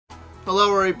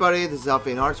Hello everybody, this is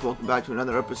Alpha Arts. Welcome back to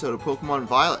another episode of Pokemon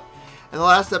Violet. In the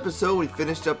last episode, we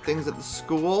finished up things at the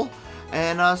school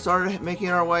and started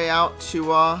making our way out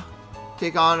to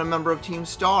take on a member of Team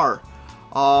Star.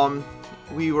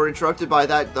 We were interrupted by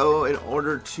that though in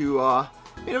order to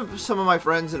meet up with some of my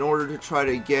friends in order to try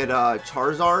to get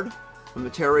Charizard from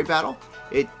the Terray battle.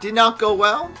 It did not go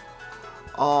well,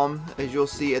 as you'll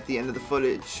see at the end of the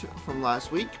footage from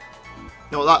last week.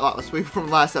 No, not last week,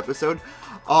 from last episode.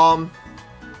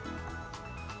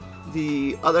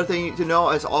 The other thing to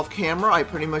know is off camera, I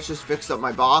pretty much just fixed up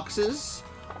my boxes,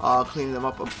 cleaned them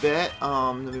up a bit.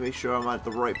 Let me make sure I'm at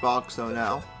the right box though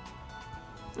now.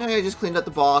 Okay, I just cleaned up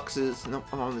the boxes. Nope,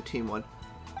 I'm on the team one.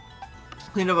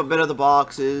 Cleaned up a bit of the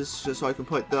boxes just so I can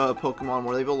put the Pokemon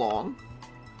where they belong.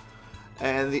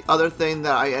 And the other thing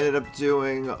that I ended up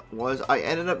doing was I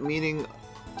ended up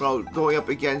going up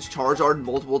against Charizard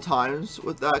multiple times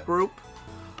with that group.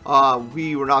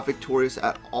 We were not victorious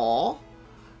at all.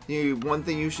 The one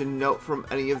thing you should note from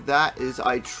any of that is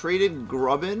I traded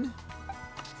Grubbin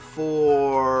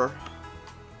for...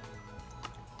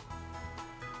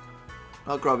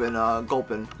 Not Grubbin,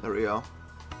 Gulpin. There we go.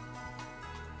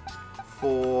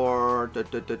 For... Where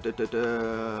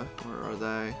are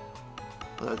they?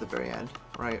 Oh, they're at the very end,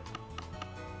 right?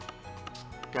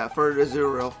 Yeah, for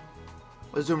Azumarill.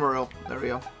 There we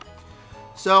go.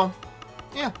 So,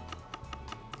 yeah.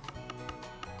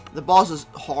 The boss is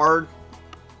hard.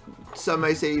 Some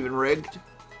may say even rigged.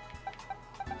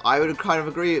 I would kind of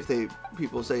agree if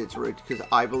people say it's rigged, because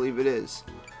I believe it is.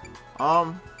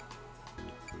 That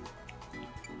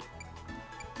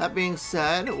being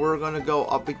said, we're gonna go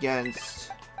up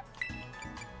against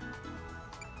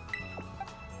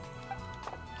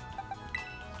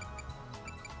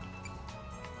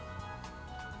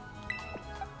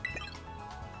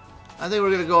I think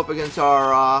we're gonna go up against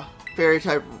our fairy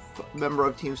type member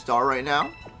of Team Star right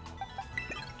now.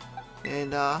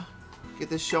 And get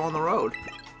this show on the road.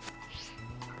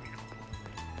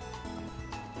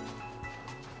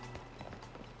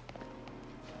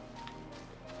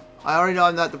 I already know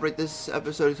I'm not to break this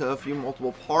episode into a few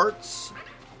multiple parts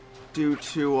due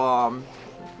to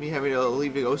me having to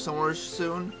leave to go somewhere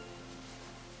soon.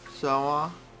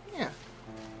 So yeah.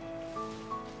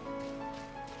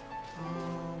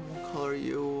 We'll color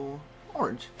you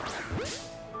orange.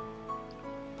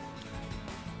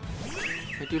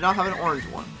 I do not have an orange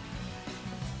one.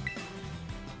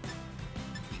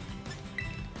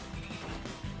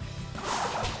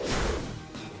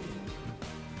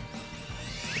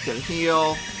 It's gonna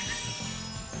heal.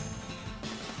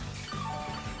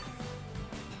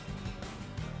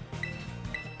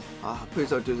 Please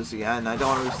don't do this again. I don't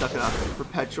want to be stuck in a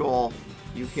perpetual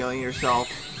you healing yourself.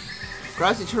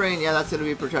 Grassy terrain, yeah, that's gonna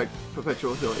be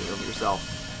perpetual healing of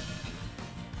yourself.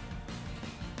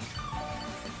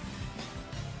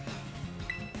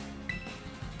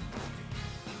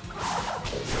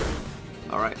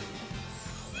 Alright.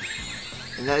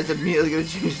 And that is immediately going to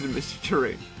change the Misty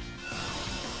Terrain.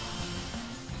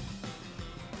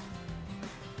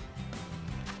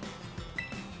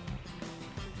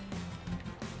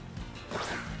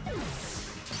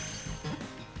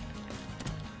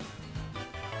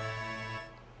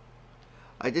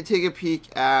 I did take a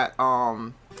peek at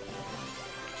the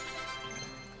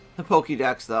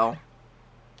Pokédex though.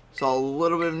 Saw a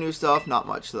little bit of new stuff, not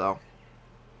much though.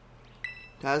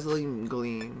 Dazzling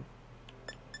Gleam.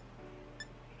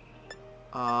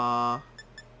 Yeah,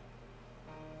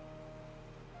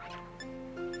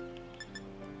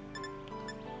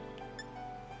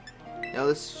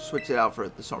 let's switch it out for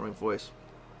the Storming Voice.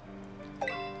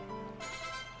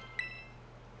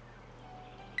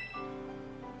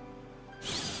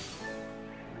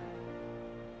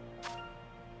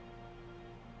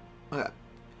 Okay.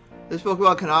 This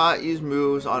Pokemon cannot use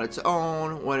moves on its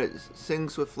own. When it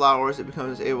sings with flowers, it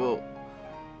becomes able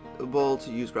to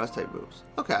use grass type moves.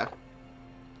 Okay.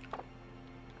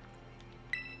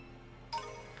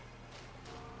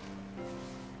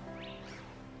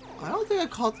 I don't think I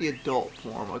caught the adult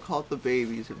form. I caught the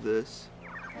babies of this.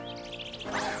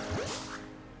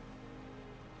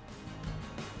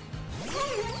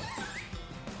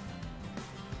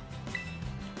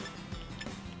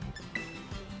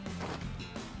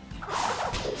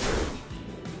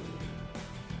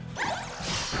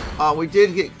 We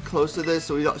did get close to this,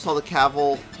 so we saw the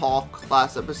Cavil talk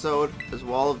last episode as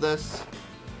well of this.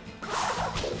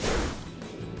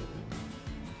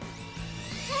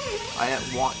 I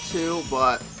didn't want to,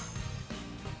 but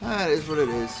that is what it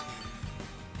is.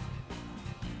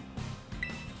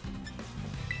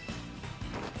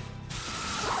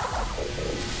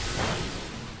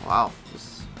 Wow.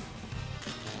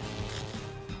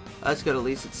 That's good, at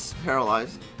least it's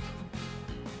paralyzed.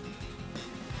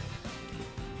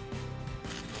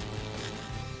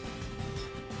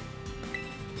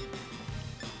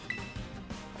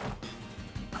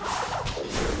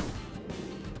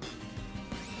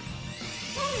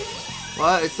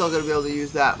 But it's still gonna be able to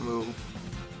use that move.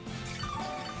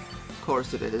 Of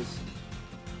course it is.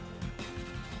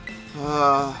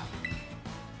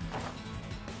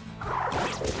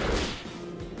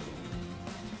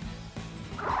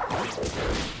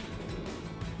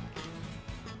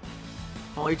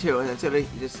 Only 2, and it's gonna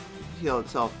just heal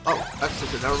itself. Oh,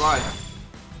 exit, never mind.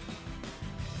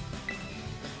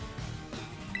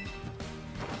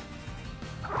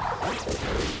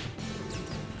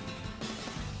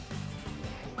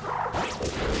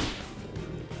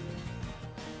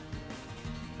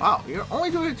 Wow, you're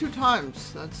only doing it 2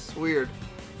 times. That's weird.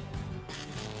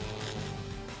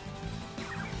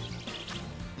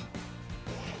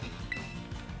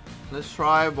 Let's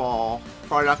try a ball.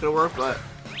 Probably not gonna work, but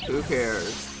who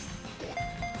cares?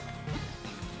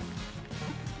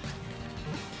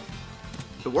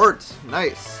 It worked.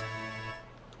 Nice.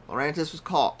 Laurentis was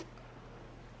caught.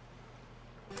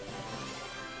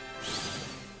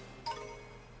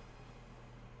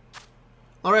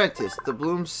 Laurentis, the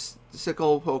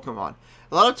bloomsicle Pokemon.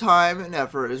 A lot of time and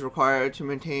effort is required to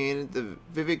maintain the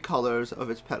vivid colors of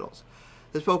its petals.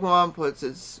 This Pokemon puts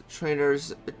its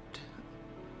trainer's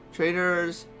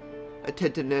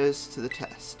attentiveness to the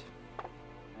test.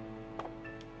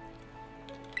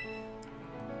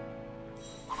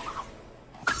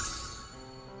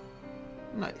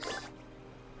 Nice.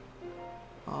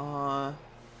 I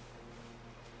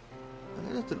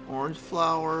think that's an orange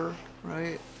flower,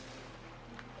 right?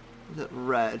 Is it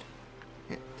red?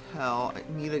 Can't tell. I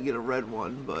need to get a red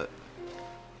one, but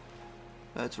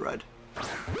that's red.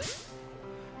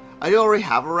 I do already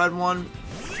have a red one,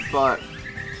 but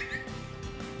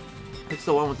it's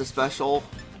the one with the special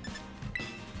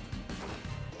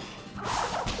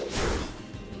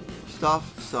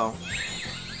stuff, so.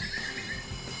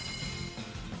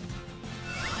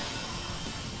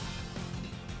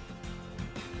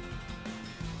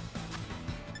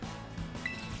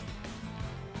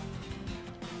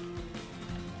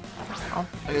 Oh,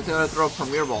 I guess I'm gonna throw a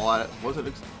Premier Ball at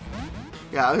it.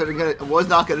 Yeah, I was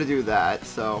not gonna do that,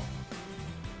 so.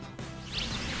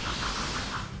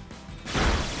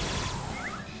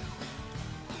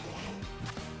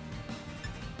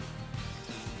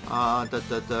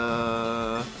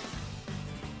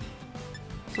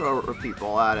 Throw a Repeat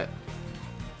Ball at it.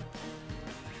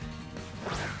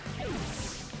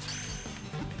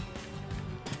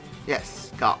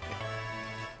 Yes, got it.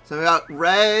 So we got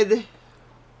red,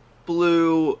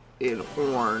 blue, and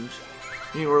orange.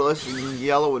 And we're listing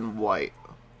yellow and white.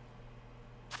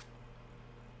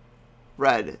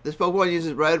 Red. This Pokemon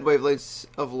uses red wavelengths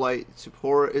of light to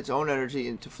pour its own energy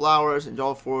into flowers and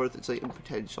draw forth its latent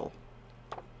potential.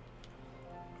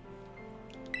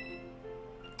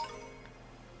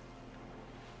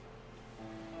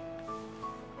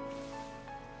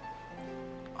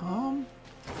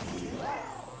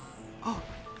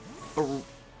 Oh,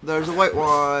 there's a white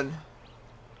one.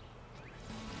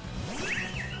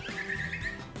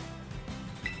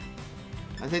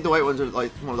 I think the white ones are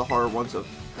like one of the harder ones to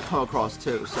come across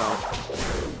too, so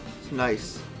it's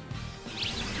nice.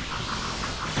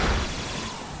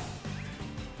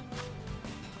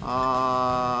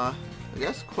 I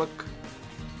guess quick.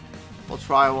 We'll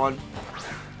try one.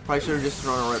 Probably should have just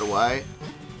thrown it right away.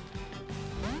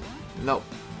 Nope.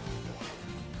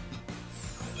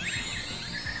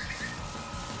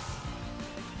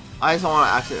 I just don't want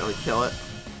to accidentally kill it.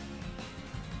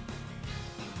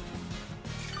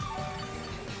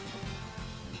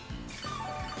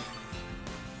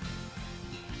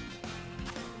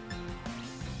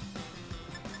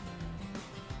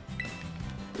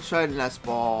 Let's try the Nest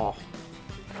Ball.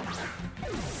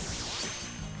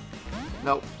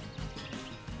 Nope.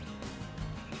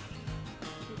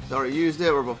 It's already used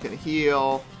it. We're both gonna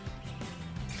heal.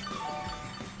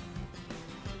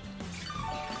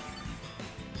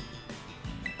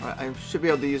 Alright, I should be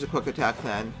able to use a quick attack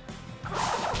then.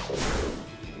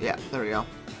 Yeah, there we go.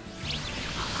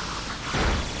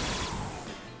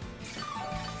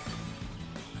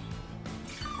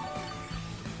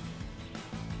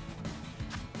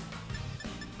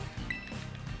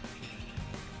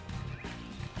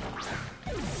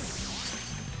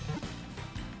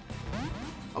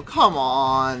 Oh, come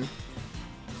on.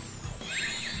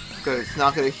 Good, it's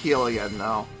not going to heal again,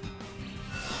 though.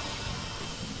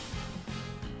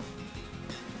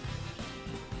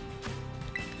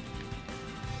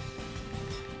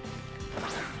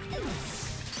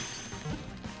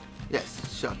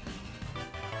 Yes, shook.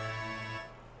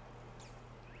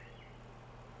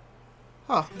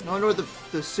 Huh. I wonder what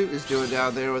the suit is doing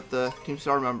down there with the Team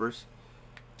Star members.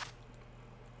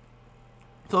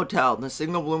 Flotel, the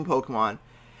signal bloom Pokemon.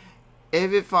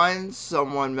 If it finds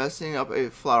someone messing up a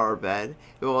flower bed,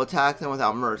 it will attack them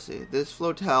without mercy. This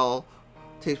Flotel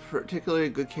takes particularly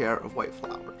good care of white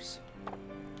flowers.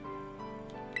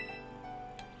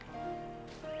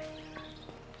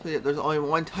 So yeah, there's only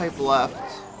one type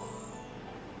left.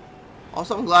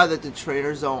 Also, I'm glad that the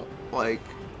trainers don't, like,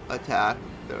 attack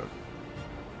there.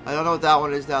 I don't know what that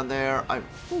one is down there.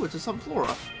 Ooh, it's a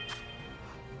Sunflora.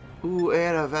 Ooh,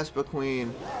 and a Vespa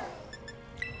Queen.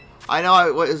 I know I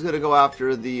was gonna go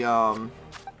after the, I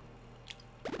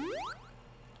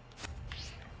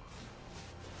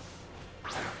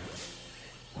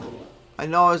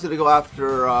know I was gonna go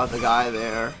after, the guy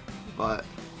there, but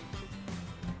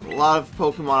a lot of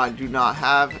Pokemon I do not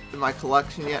have in my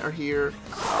collection yet are here.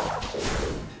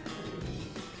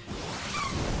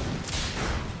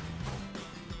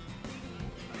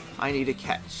 I need a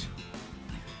catch.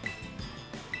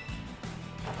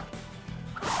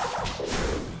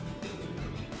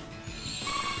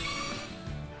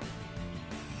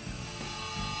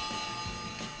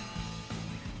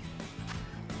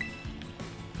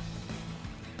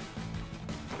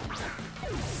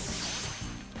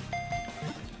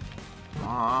 Come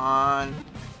on.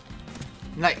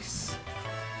 Nice.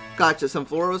 Gotcha,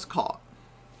 Sunflora was caught.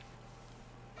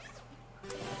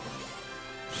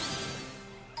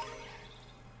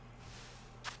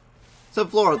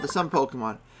 Sunflora, the sun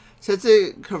Pokemon. Since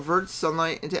it converts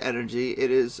sunlight into energy, it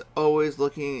is always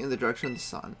looking in the direction of the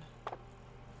sun.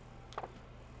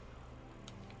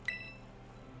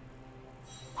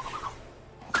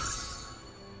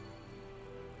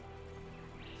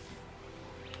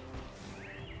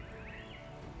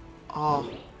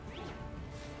 Oh.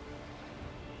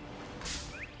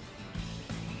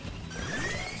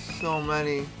 So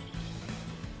many.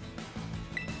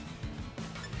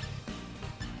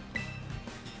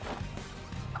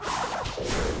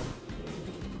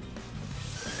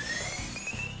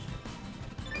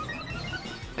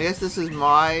 I guess this is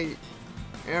my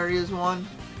area's one.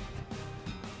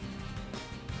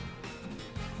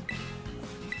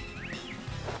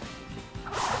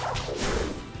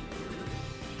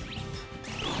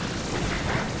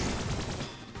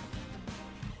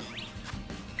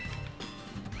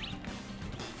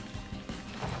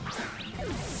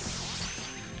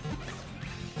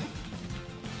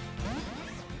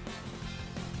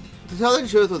 To tell the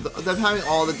truth, with them having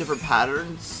all the different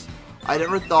patterns, I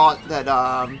never thought that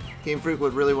Game Freak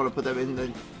would really want to put them in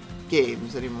the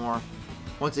games anymore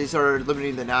once they started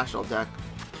limiting the national deck.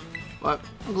 But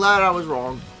I'm glad I was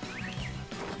wrong.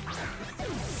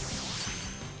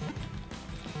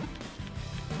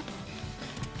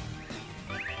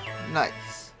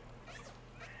 Nice.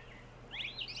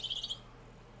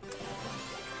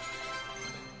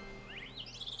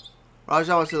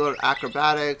 Raja wants to learn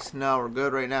acrobatics. No, we're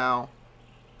good right now.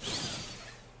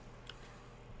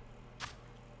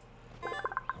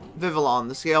 Vivillon,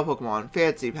 the scale Pokemon.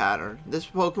 Fancy pattern. This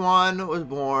Pokemon was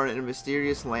born in a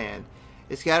mysterious land.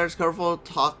 It scatters colorful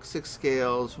toxic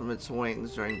scales from its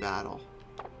wings during battle.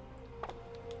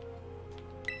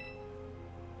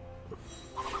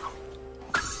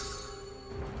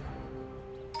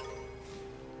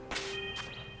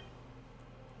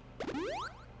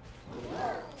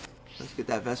 Let's get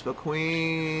that Vespa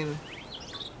Queen.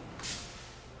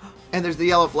 And there's the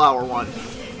yellow flower one.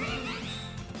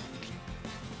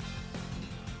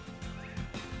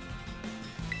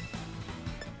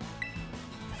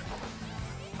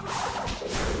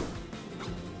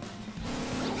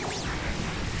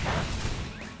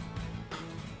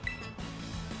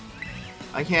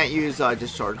 I can't use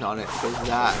discharge on it because of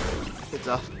that. It's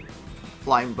a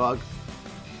flying bug,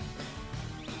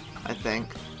 I think.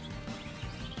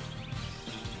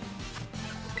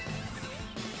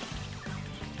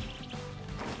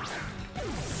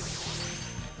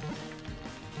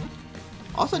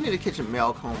 Also need to catch a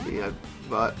male Combi,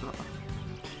 but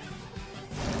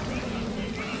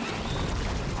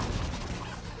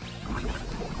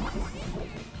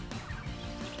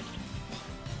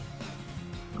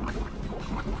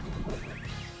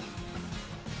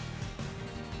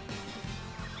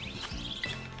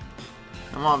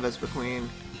come on, Vespa Queen.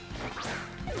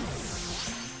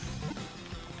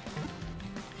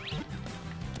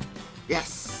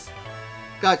 Yes!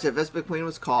 Gotcha, Vespa Queen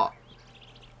was caught.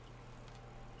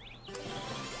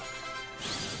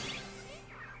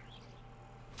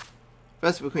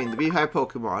 Vespa Queen, the beehive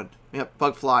Pokemon. Yep,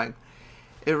 bug flying.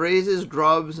 It raises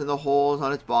grubs in the holes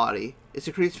on its body. It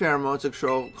secretes pheromones to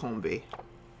control Combi.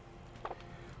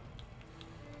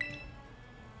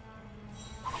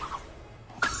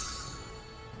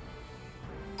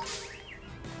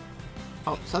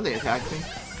 Oh, something attacked me.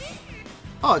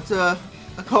 Oh, it's a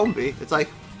Combi. It's like,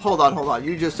 hold on.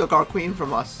 You just took our queen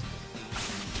from us.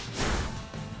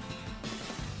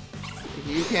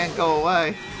 You can't go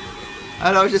away.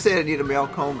 I was just saying I need a male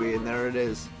Combi, and there it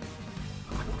is.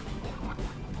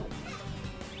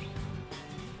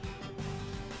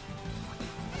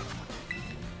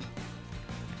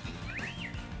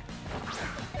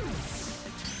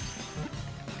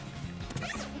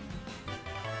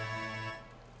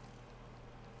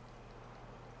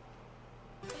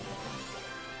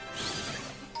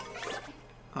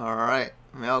 Alright,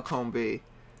 male Combi.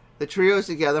 The trio is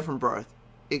together from birth.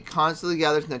 It constantly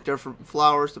gathers nectar from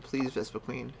flowers to please Vespa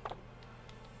Queen.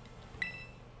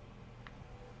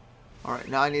 Alright,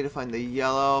 now I need to find the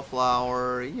yellow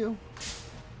flower. You.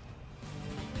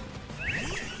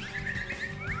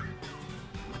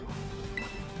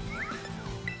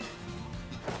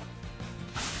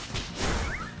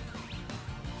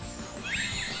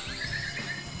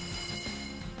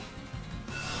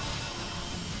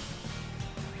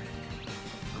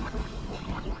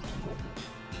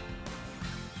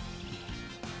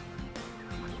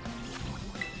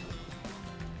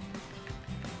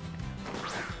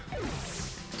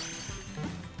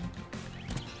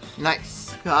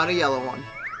 Nice. Got a yellow one.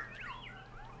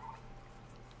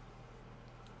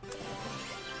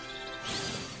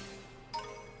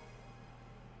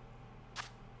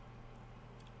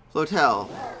 Flotel.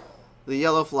 The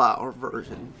yellow flower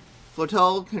version.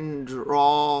 Flotel can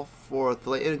draw forth the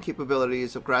latent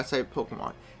capabilities of grass-type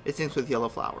Pokemon. It syncs with yellow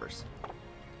flowers.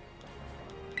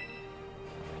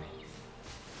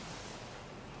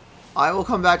 I will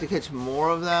come back to catch more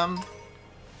of them.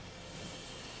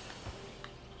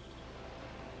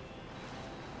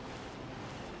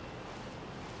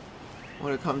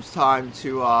 When it comes time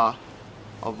to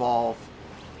evolve.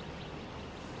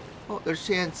 Oh, there's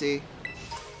Chansey.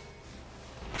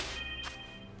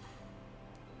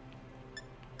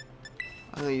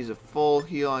 I'm gonna use a full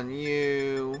heal on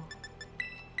you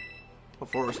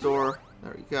before restore.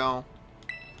 There we go.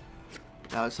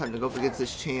 Now it's time to go up against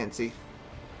this Chansey.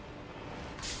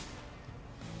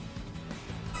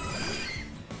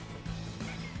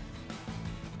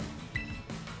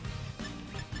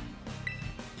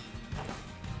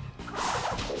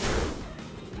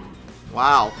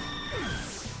 Wow.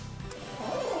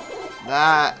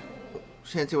 That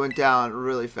Chansey went down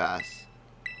really fast.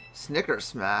 Snicker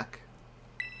Smack.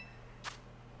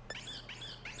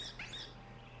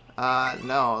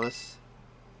 No, this...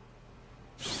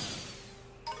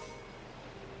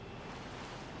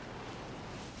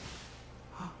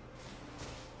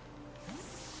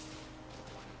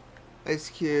 Ice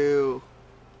Cube.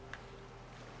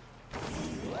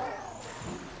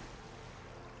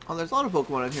 Oh, there's a lot of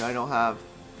Pokemon in here I don't have.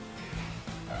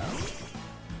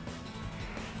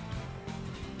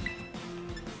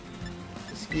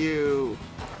 Skew.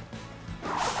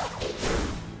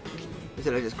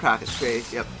 Did I just crack his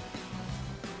face? Yep.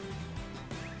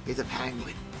 He's a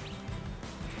penguin.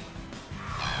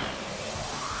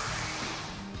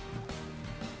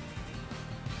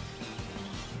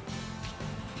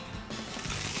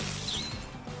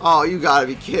 Oh, you gotta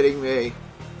be kidding me.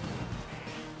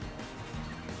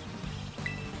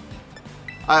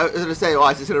 I was gonna say,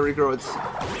 watch, it's gonna regrow its...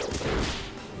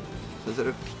 So is it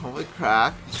a holy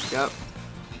crack? Yep.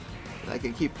 I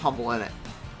can keep pummeling it.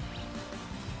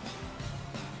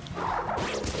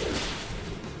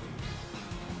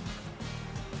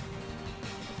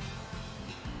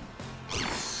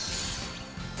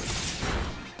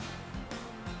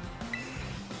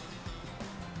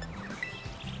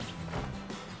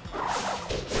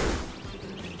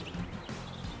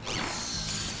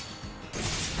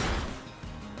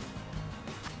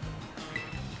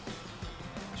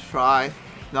 Try.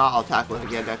 No, I'll tackle it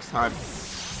again next time.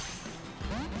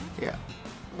 Yeah.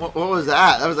 What was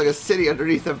that? That was like a city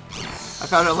underneath him. I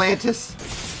found Atlantis.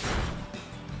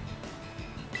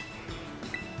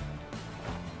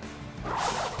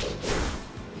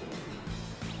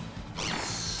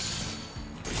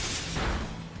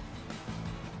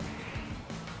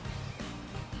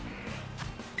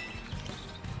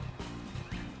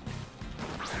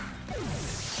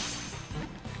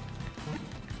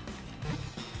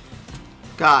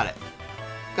 Got it.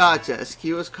 Gotcha. SQ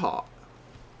is caught.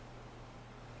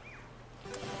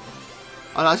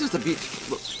 Oh no, it's just a beach.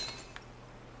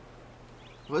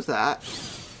 What's that?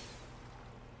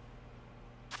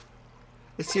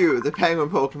 It's you, the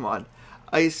penguin Pokemon.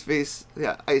 Ice Face.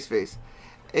 Yeah, Ice Face.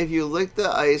 If you lick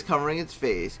the ice covering its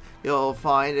face, you'll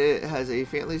find it has a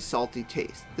faintly salty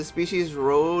taste. The species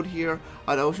rode here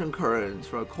on ocean currents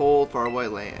from a cold, faraway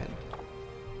land.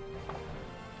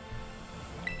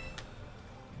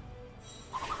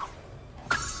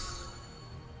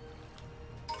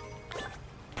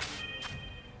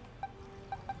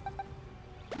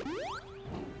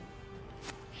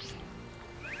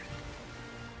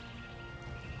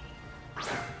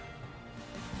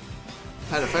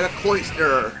 Time to fight a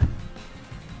Cloyster.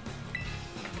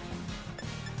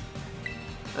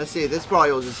 Let's see, this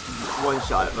probably will just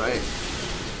one-shot it, right?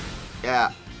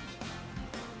 Yeah.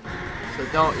 So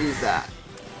don't use that.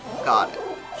 Got it.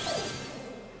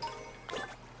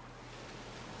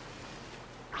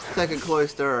 Second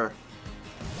Cloyster.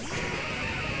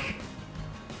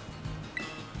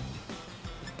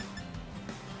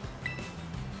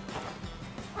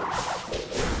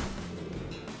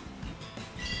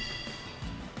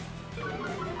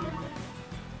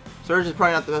 Surge is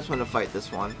probably not the best one to fight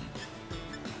this one.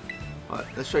 But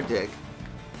let's try Dig.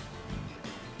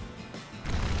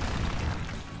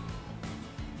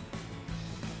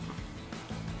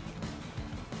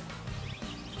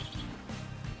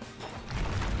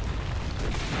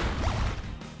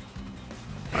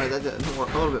 Alright, that did a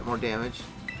little bit more damage.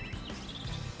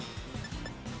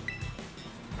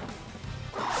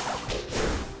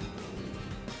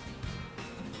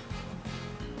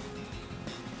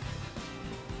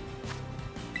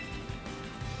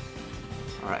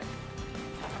 Alright.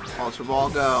 Ultra Ball,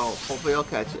 go. Hopefully I'll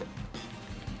catch it.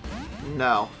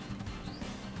 No.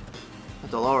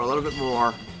 Have to lower a little bit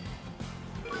more.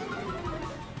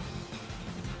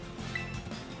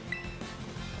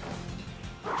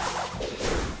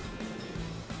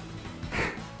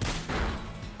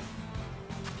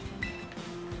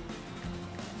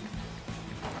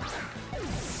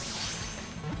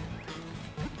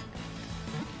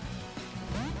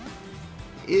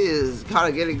 It is kind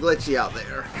of getting glitchy out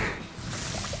there.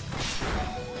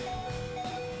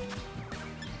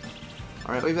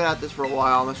 Alright, we've been at this for a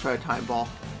while. Let's try a Time Ball.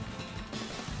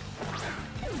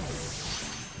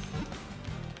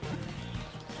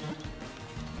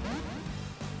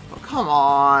 Oh, come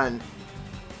on.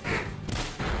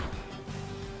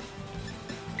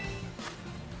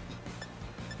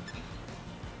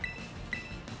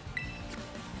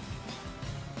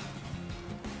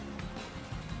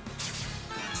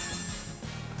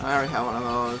 I already have one of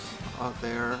those out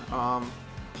there.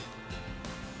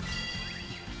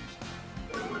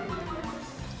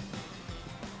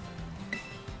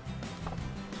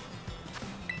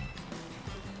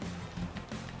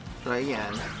 Try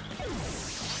again.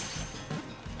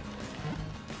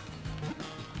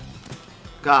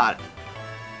 Got it.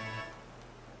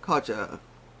 Gotcha.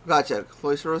 Gotcha.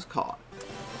 Cloyster was caught.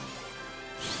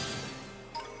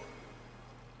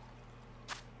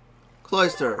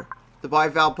 Cloyster, the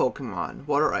bivalve Pokemon.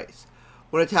 Water Ice.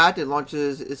 When attacked, it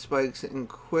launches its spikes in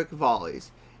quick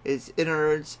volleys. Its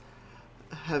innards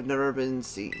have never been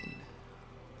seen.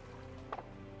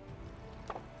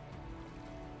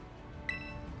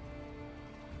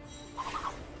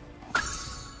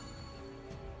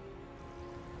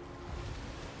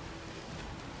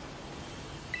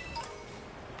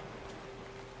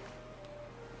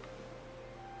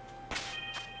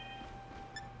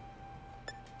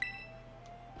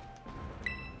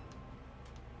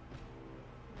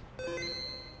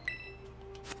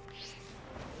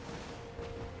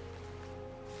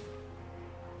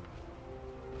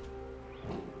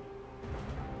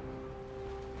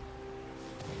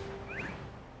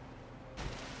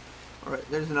 Alright,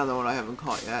 there's another one I haven't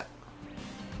caught yet.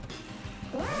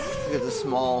 It's a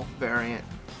small variant.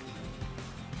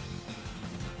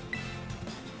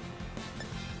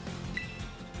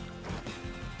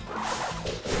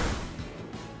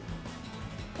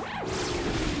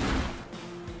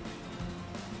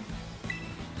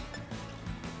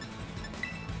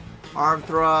 Arm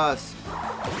thrust.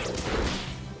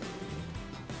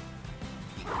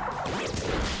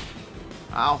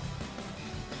 Ow.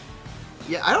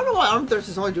 Yeah, I don't know why Arm Thrust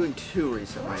is only doing 2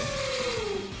 recently.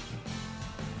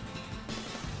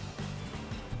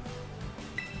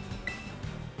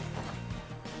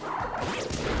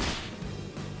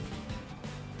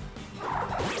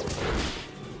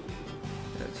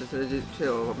 It's just gonna do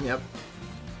 2 of them, yep.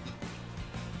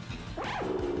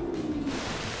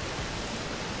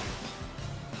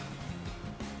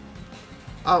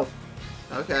 Oh,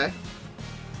 okay.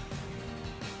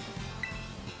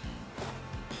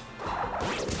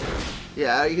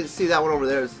 Yeah, you can see that one over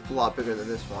there is a lot bigger than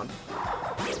this one.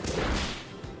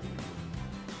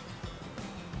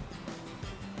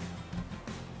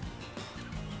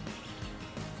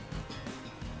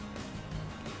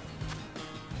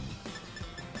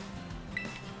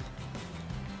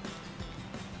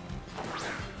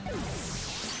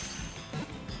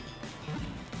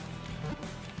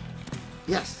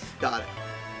 Yes, got it.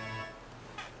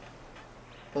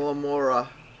 A little more,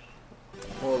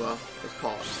 let's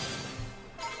call it.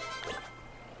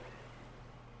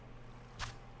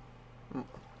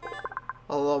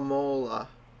 Alomola,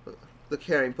 the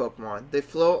carrying Pokemon. They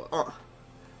float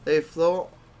They float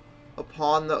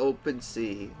upon the open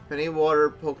sea. Many water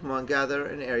Pokemon gather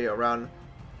in an area around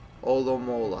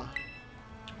Olomola.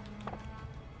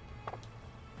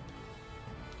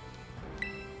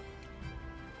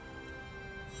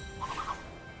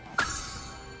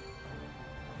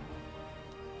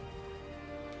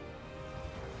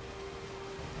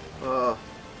 Ugh.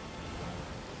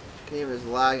 Game is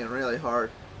lagging really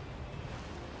hard.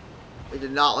 They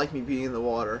did not like me being in the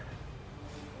water.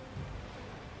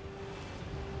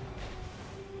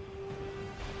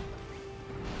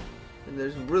 And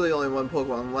there's really only one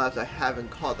Pokemon left I haven't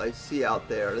caught that I see out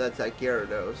there. That's that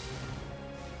Gyarados.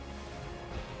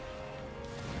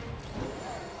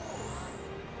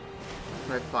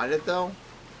 Can I find it though?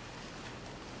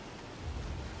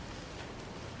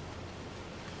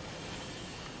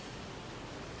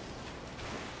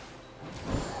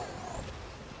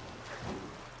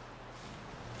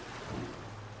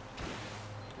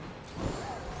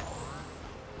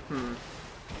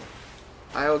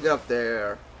 I will get up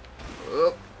there.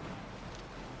 Oh.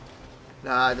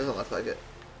 Nah, it doesn't look like it.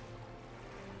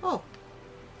 Oh.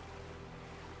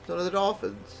 It's one of the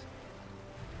dolphins.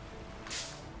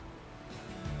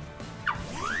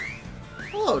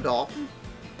 Hello, dolphin.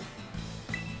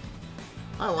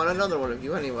 I want another one of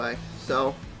you anyway,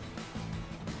 so...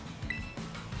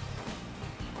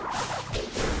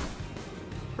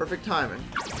 Perfect timing.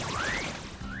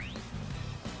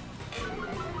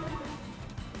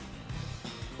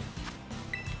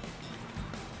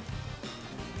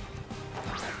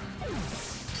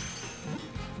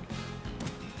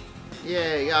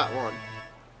 Yay, got one.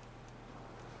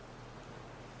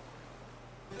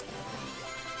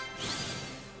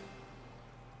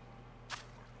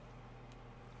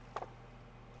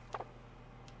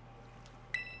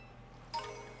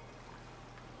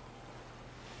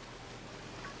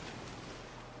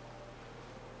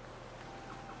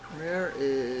 Where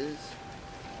is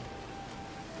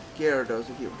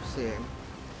Gyarados I keep seeing?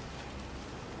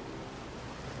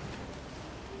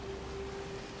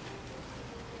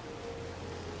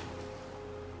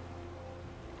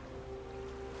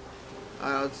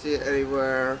 I don't see it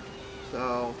anywhere,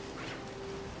 so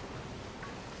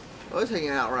I was hanging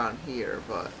out around here,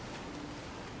 but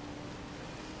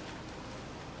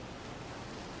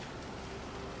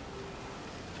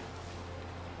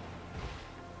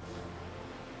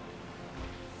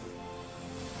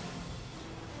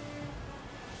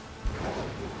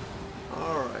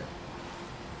alright,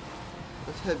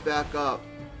 let's head back up.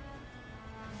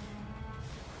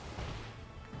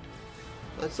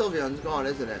 That Sylveon's gone,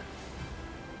 isn't it?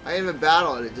 I had a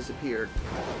battle and it disappeared.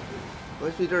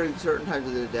 Must be during certain times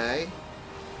of the day.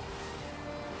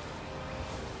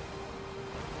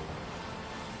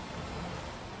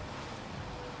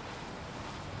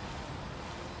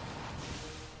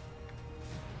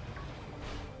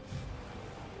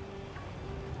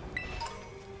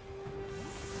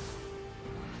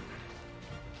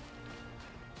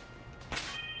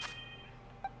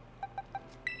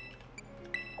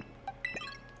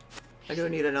 I do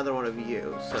need another one of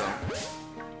you, so...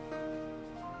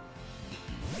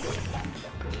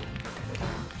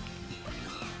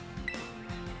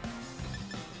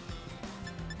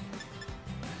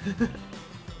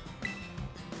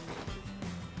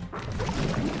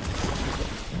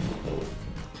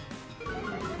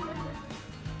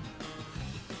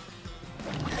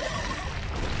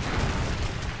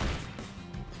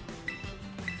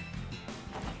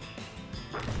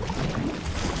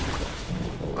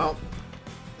 Well,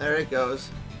 there it goes.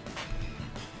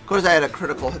 Of course I had a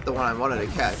critical hit the one I wanted to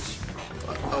catch.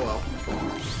 But, oh well.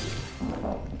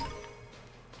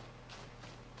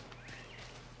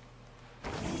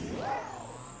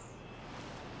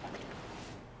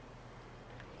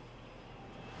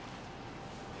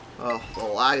 Oh, the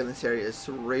lag in this area is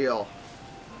surreal.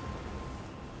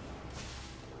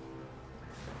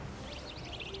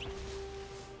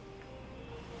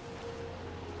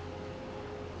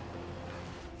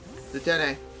 The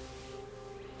Dene.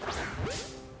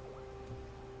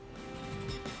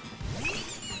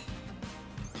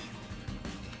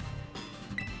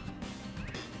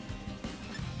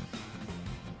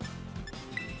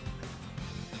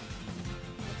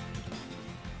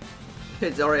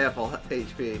 It's already at full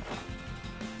HP.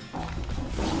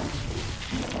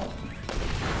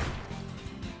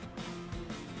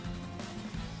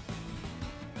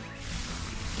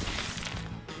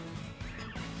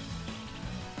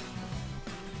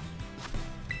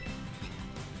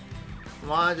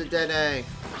 Come on, the Dene.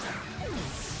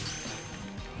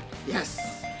 Yes.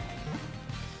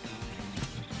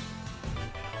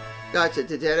 Gotcha.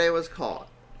 The Dene was caught.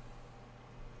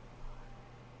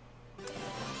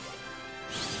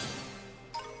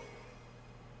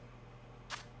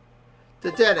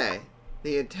 Dedenne,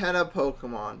 the antenna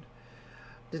Pokemon.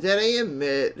 Dedenne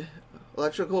emit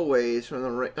electrical waves from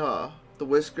the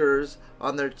whiskers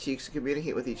on their cheeks to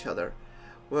communicate with each other.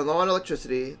 When low on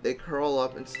electricity, they curl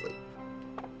up and sleep.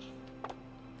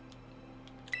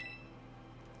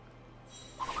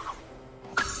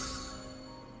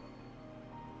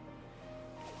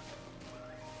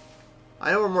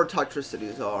 I know where more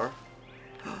Toxtricities are.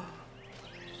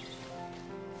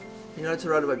 You're not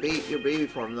surrounded by your baby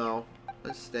form, though.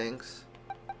 That stinks.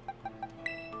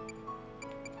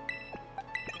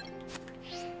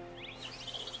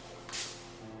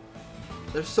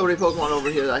 There's so many Pokemon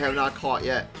over here that I have not caught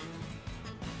yet.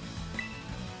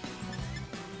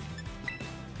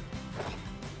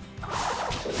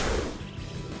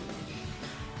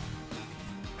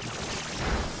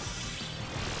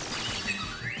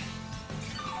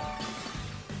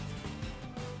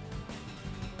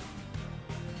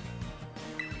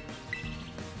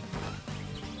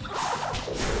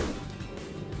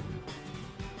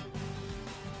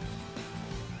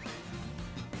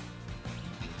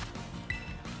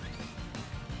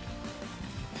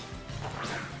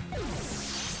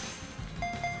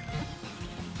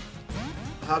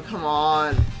 Oh, come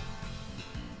on.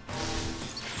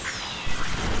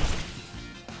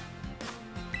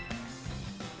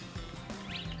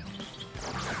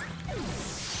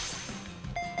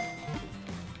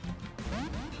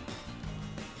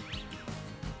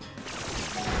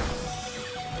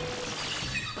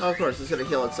 Of course, it's going to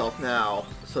heal itself now,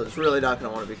 so it's really not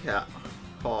going to want to be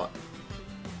caught.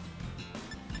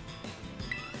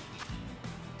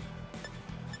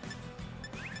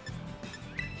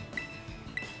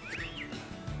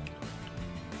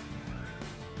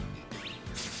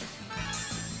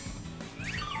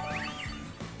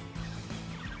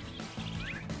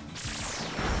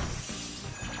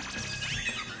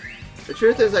 The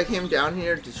truth is, I came down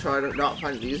here to try to not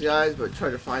find these guys, but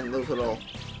try to find those little,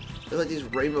 they're like these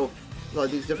rainbow, like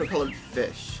these different colored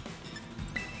fish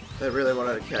that I really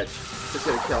wanted to catch. Just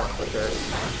gonna kill it with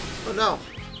this. Oh no!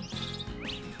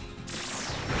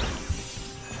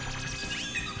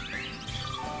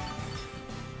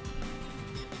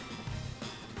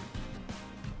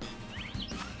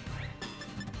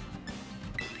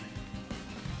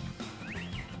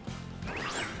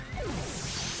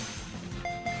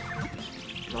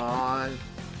 Come on.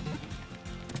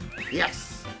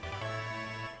 Yes!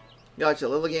 Gotcha,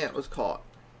 Lilligant was caught.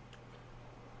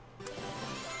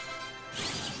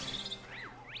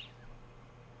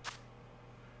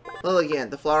 Lilligant,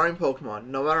 the flowering Pokemon.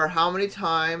 No matter how much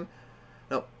time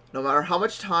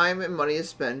and money is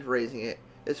spent raising it,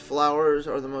 its flowers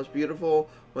are the most beautiful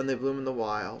when they bloom in the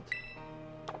wild.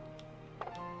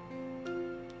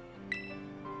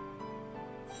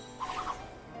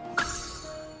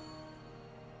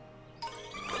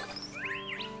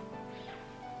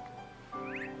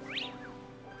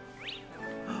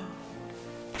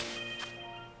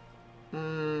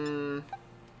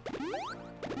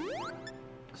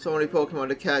 So many Pokemon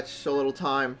to catch, so little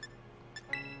time.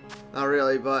 Not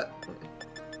really, but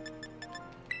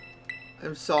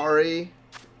I'm sorry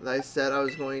that I said I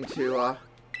was going to,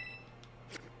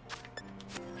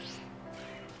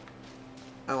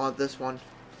 I want this one.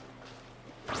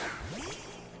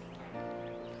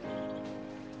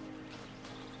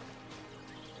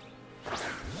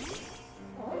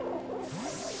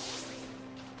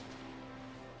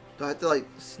 Do I have to, like,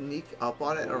 sneak up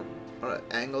on it or on an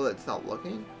angle that's not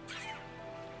looking?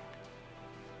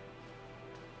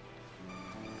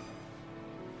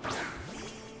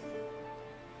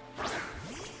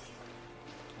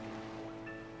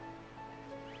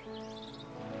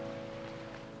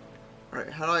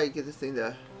 Alright, how do I get this thing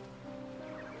to...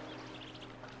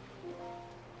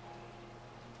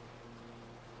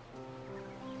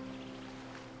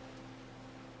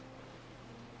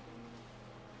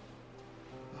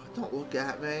 Don't look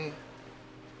at me.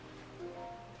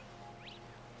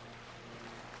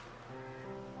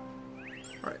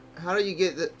 Alright, how do you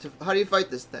get how do you fight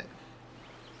this thing?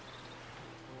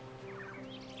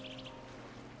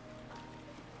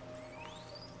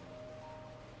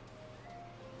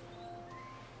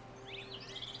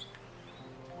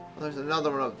 Well, there's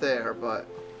another one up there, but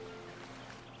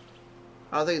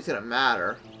I don't think it's gonna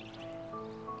matter.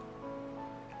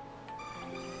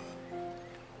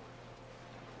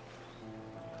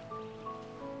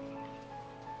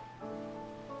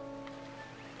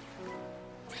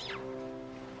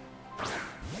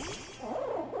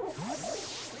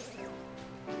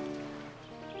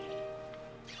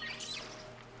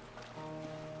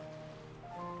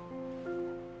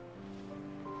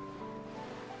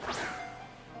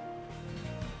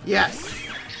 Yes!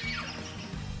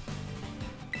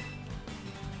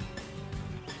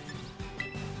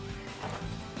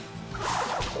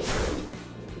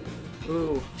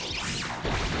 Ooh.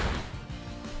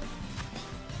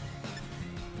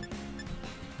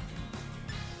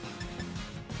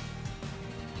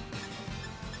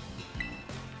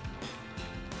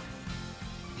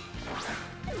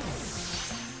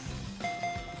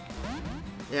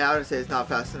 Yeah, I would say it's not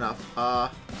fast enough. I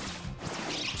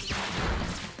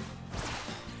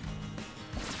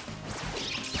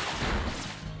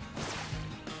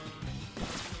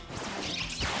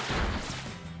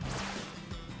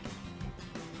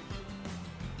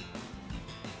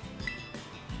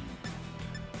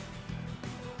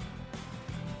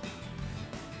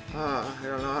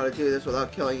don't know how to do this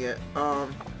without killing it.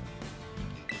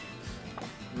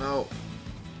 No.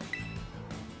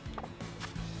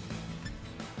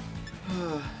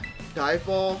 Dive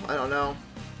ball? I don't know.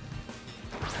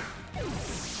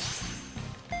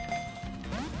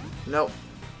 Nope.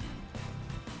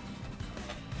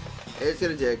 It's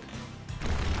gonna dig.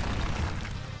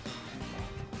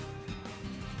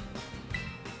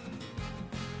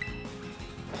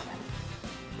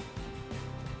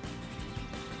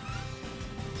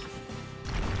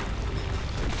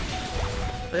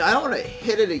 Like, I don't want to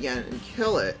hit it again and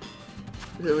kill it.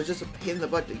 It was just a pain in the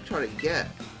butt to try to get.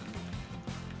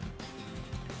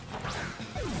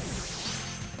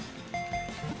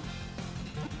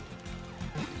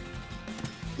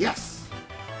 Yes!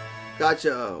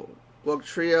 Gotcha.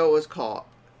 Trio was caught.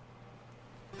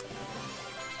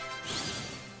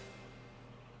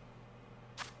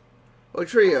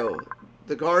 Trio,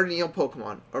 the guardian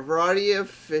Pokemon. A variety of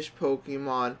fish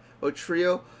Pokemon.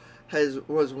 Trio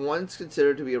was once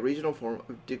considered to be a regional form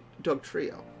of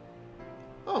Dugtrio.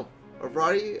 Oh, a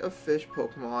variety of fish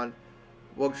Pokemon.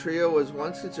 Trio was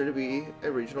once considered to be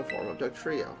a regional form of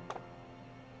Dugtrio.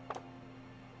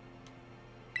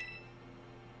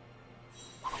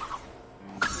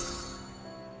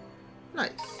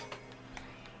 Nice.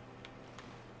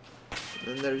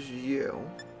 And then there's you.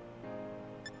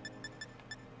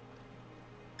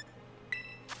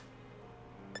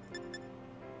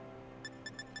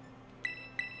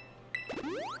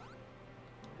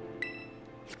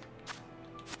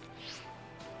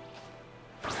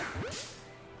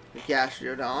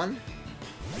 Gastrodon.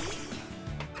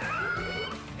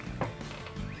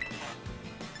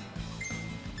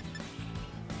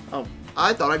 Oh,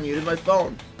 I thought I muted my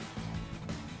phone.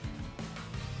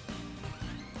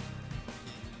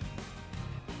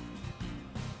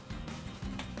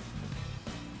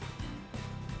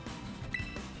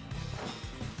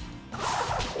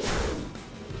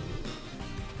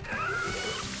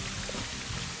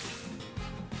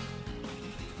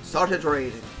 Started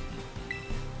raining.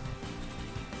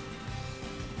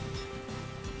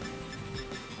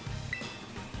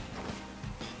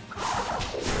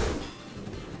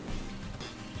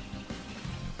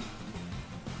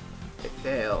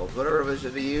 Failed. Whatever was to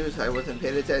be used, I wasn't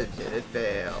paying attention. It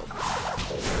failed.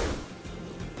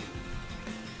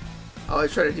 Oh, I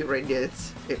was trying to do rain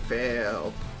dance. It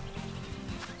failed.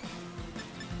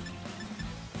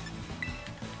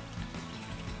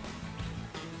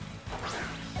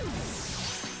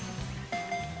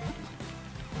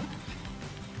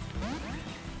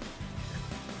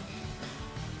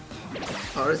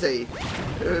 I want to say,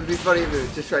 it would be funny if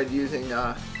it just tried using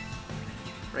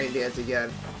rain dance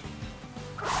again.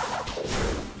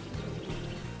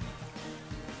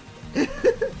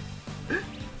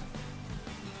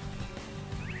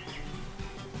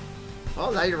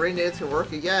 Well, now your rain dance can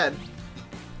work again.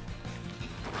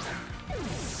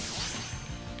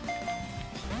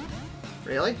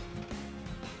 Really?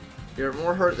 You're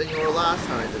more hurt than you were last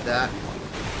time I did that.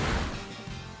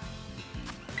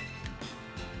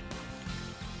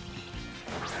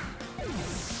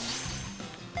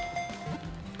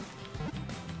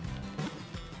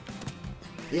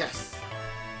 Yes!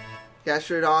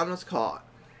 Gastrodon was caught.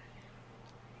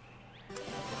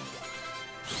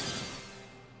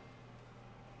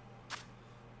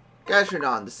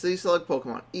 Gastrodon, the sea slug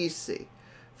Pokemon, East Sea.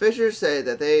 Fishers say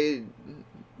they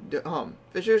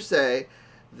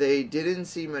didn't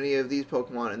see many of these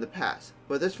Pokemon in the past,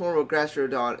 but this form of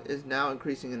Gastrodon is now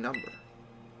increasing in number.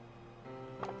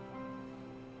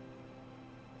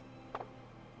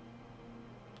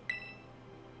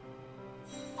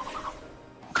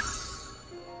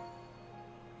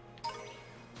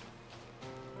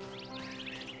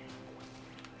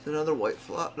 Is another white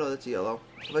flower? No, that's yellow.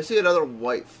 If I see another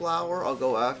white flower, I'll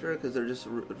go after it because they're just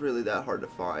really that hard to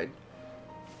find.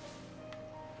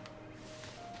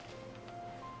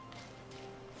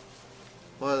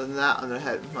 Well, other than that, I'm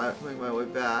gonna make my way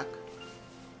back.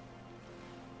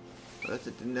 That's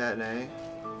a Denene.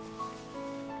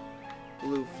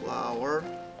 Blue flower.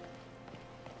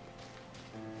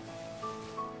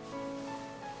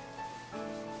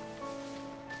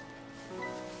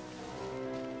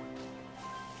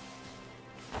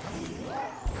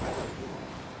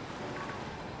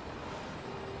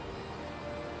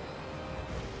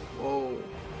 no.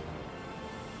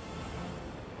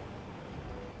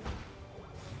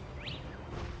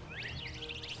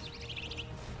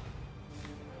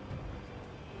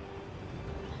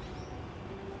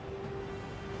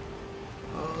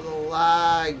 Oh, the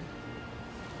lag.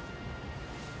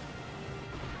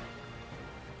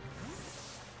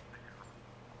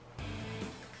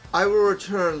 I will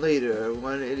return later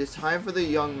when it is time for the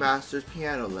young master's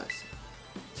piano lesson.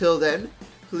 Till then,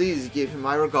 please give him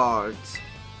my regards.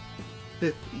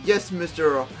 Yes,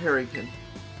 Mr. Harrington.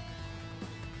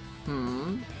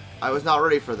 I was not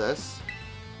ready for this.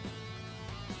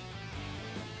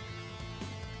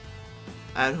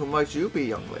 And who might you be,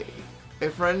 young lady? A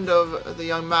friend of the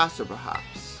young master,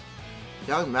 perhaps?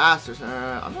 Young master,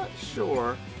 sir? I'm not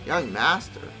sure. Young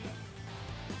master?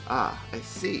 Ah, I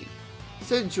see.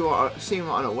 Since you seem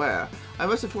unaware, I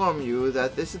must inform you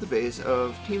that this is the base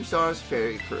of Team Star's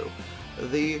ferry crew,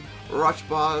 the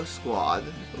Ruchbah squad,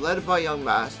 led by young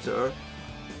master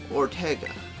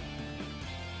Ortega.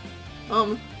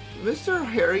 Mr.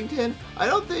 Harrington, I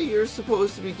don't think you're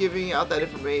supposed to be giving out that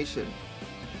information.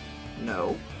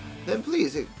 No? Then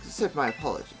please accept my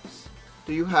apologies.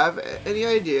 Do you have any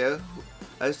idea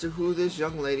as to who this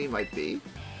young lady might be?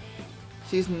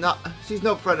 She's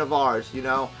no friend of ours, you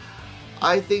know.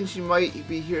 I think she might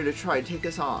be here to try and take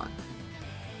us on.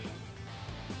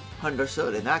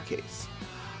 Understood. In that case,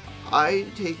 I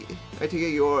take it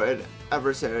you're an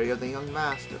adversary of the young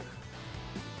master.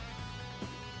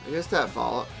 I guess that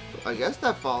follows.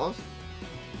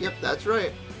 Yep, that's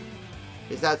right.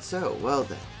 Is that so? Well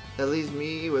then, that leaves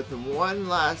me with one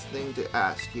last thing to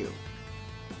ask you.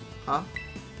 Huh?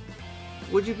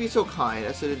 Would you be so kind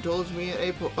as to indulge me in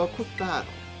a quick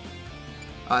battle?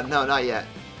 No, not yet.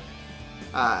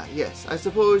 Yes, I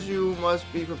suppose you must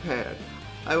be prepared.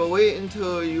 I will wait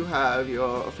until you have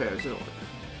your affairs in order.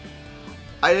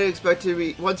 I didn't expect to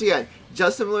be, once again,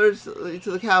 just similar to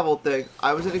the Cavill thing,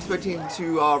 I wasn't expecting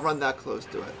to run that close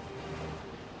to it.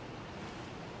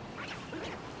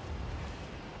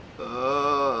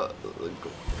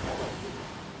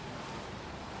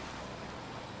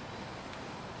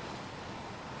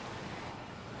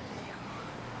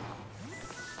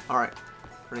 Alright,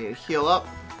 we're gonna heal up.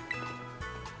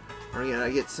 We're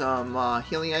gonna get some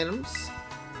healing items,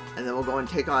 and then we'll go and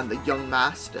take on the young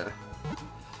master.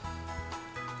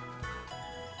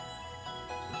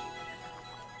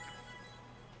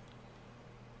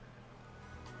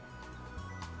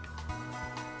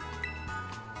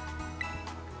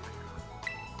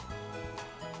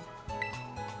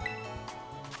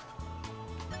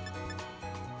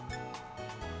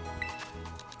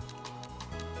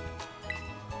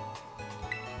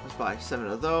 Let's buy 7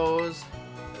 of those.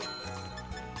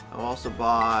 I'll also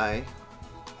buy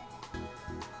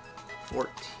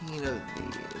 14 of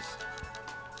these.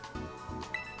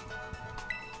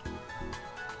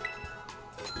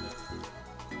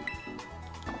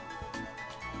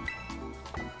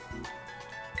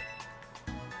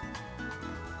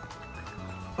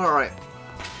 Alright.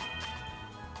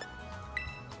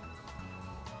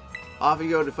 Off we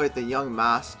go to fight the young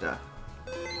master.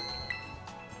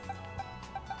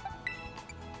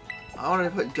 I want to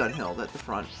put Gunhild at the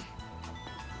front.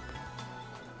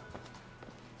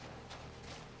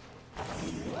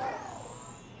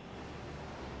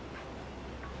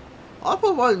 I'll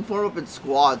put one and form up in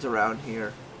squads around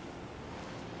here.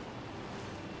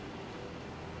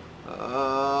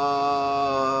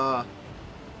 The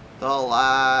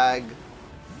lag.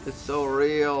 It's so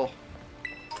real.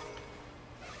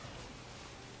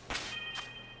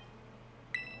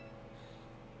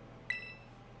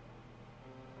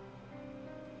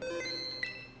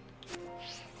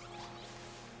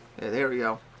 Yeah, there we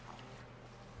go.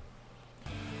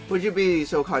 Would you be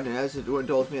so kind as to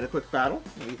indulge me in a quick battle?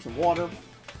 I need some water.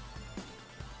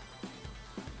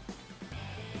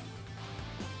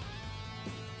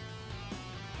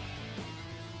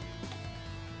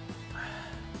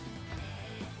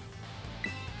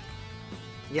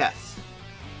 Yes.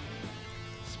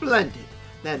 Splendid.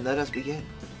 Then let us begin.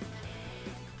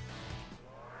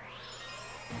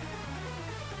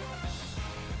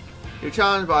 You're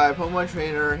challenged by Pokemon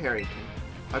Trainer Harrington.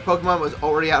 My Pokemon was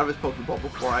already out of his Pokeball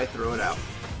before I threw it out.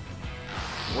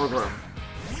 Wargroom.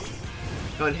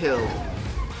 Gunhild.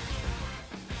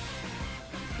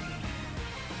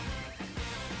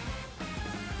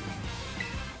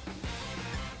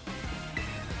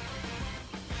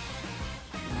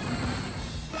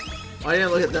 I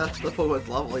didn't look at the Pokemon's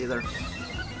level either.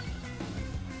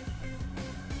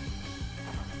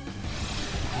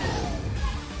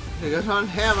 Here goes on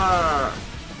Hammer!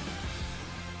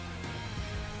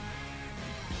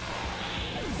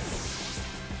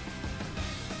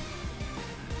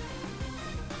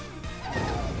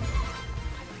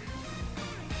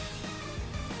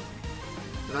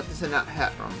 Not this in that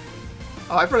hat room.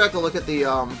 Oh, I forgot to look at the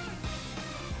Young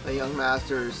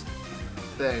Master's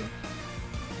thing.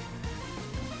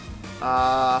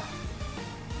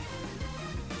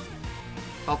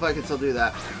 Hopefully I can still do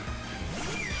that.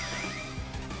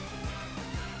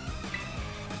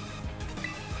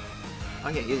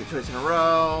 I can't use it twice in a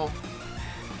row.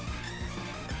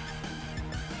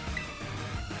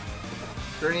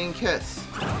 Burning Kiss.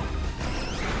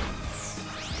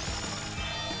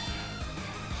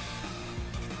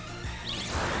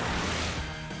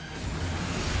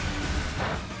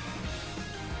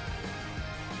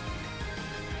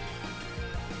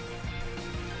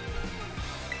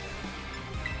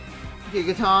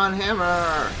 Gigaton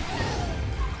Hammer!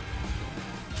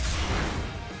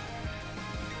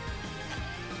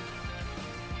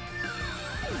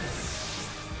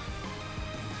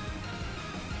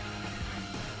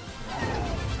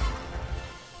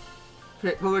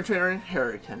 Pokémon Trainer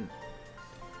Inheritance.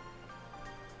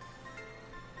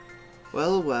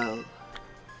 Well, well.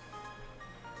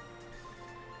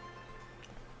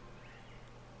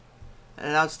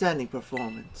 An outstanding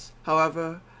performance.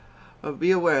 However,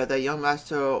 be aware that young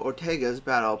Master Ortega's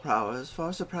battle prowess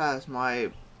far surpassed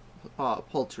my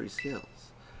paltry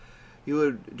skills. You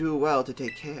would do well to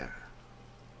take care.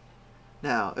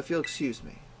 Now, if you'll excuse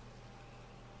me.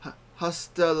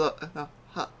 Hasta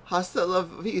la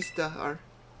vista.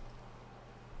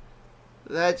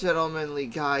 That gentlemanly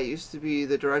guy used to be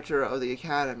the director of the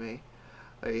academy,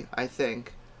 I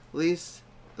think. At least,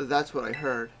 that's what I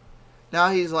heard.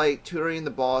 Now he's like tutoring the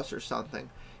boss or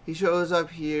something. He shows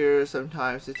up here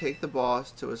sometimes to take the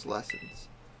boss to his lessons.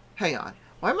 Hang on,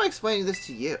 why am I explaining this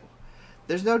to you?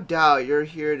 There's no doubt you're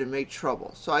here to make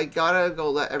trouble, so I gotta go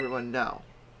let everyone know.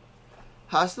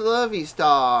 Hasta la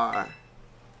vista!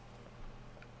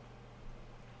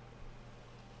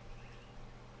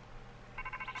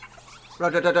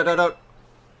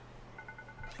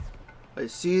 I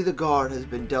see the guard has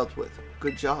been dealt with.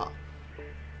 Good job.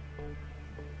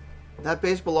 That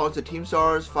base belongs to Team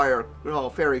Star's ferry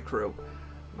crew,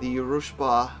 the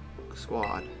Ruchbah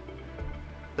squad.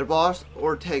 Their boss,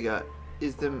 Ortega,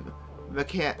 is the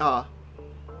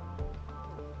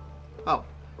oh,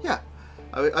 yeah.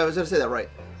 I was going to say that right.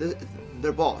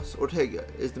 Their boss, Ortega,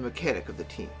 is the mechanic of the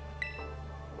team.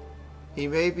 He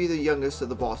may be the youngest of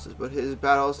the bosses, but his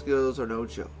battle skills are no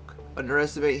joke.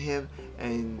 Underestimate him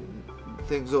and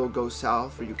things will go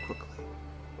south for you quickly.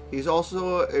 He's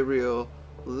also a real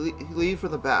lead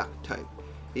from the back type.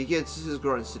 He gets his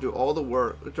grunts to do all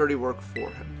the dirty work for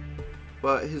him.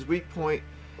 But his weak point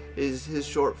is his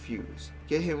short fuse.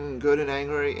 Get him good and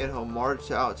angry and he'll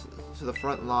march out to the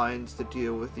front lines to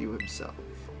deal with you himself.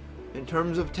 In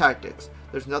terms of tactics,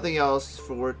 there's nothing else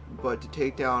for it but to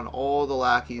take down all the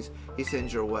lackeys he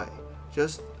sends your way.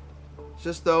 Just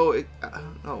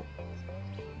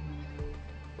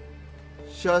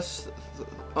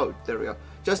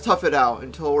tough it out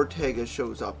until Ortega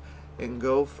shows up and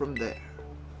go from there.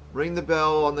 Ring the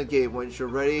bell on the gate once you're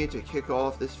ready to kick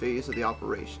off this phase of the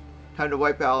operation. Time to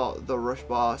wipe out the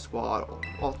Ruchbah squad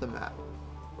off the map.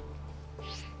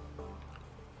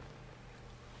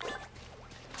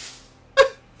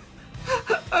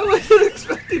 I wasn't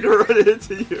expecting to run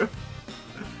into you.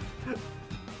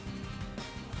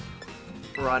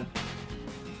 Run.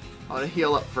 I want to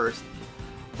heal up first.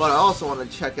 But I also want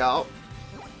to check out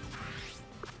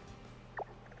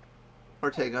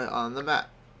Ortega on the map.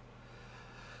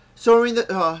 Storming the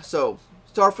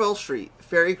Starfell Street,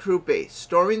 Ferry Crew Base.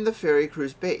 Storming the Ferry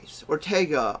Crew's base.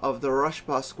 Ortega of the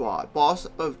Ruchbah squad, boss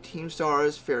of Team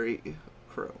Star's Ferry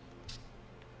Crew.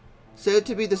 Said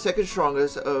to be the second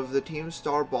strongest of the Team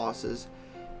Star bosses,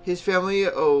 his family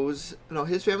owns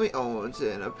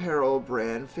an apparel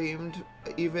brand famed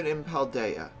even in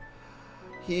Paldea.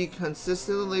 He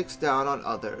consistently looks down on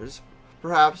others,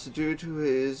 perhaps due to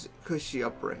his cushy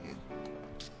upbringing.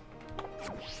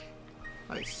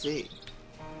 I see.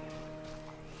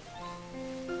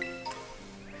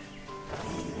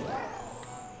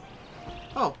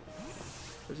 Oh,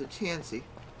 there's a Chansey.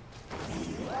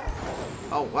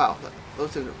 Oh wow,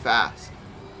 those things are fast.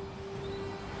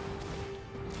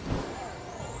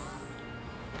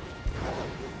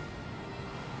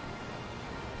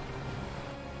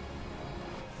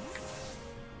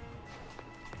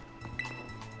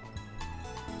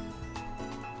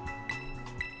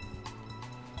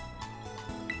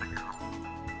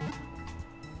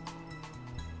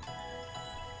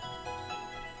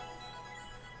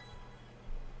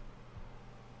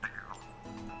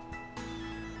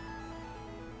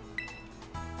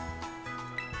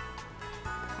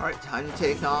 Alright, time to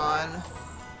take on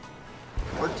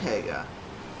Ortega.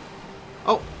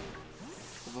 Oh!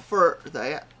 Before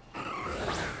that,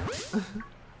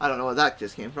 I don't know where that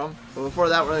just came from. But before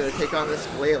that, we're going to take on this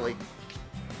Glalie.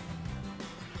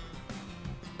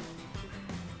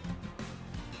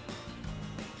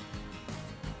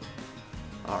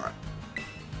 Alright.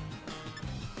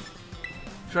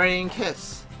 Training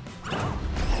Kiss.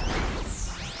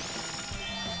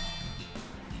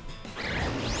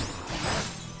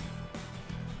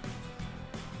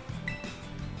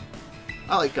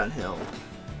 I like Gun Hill.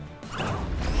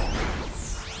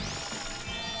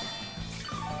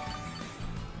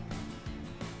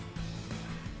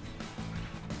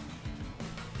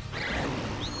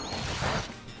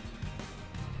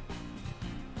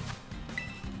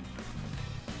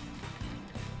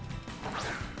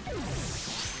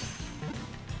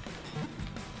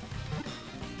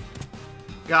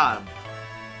 Got him.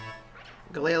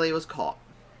 Glalie was caught.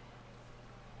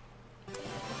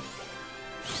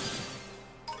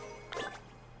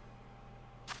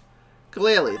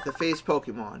 Glalie, the phase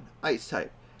Pokemon, Ice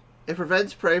type. It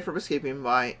prevents prey from escaping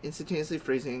by instantaneously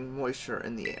freezing moisture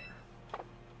in the air.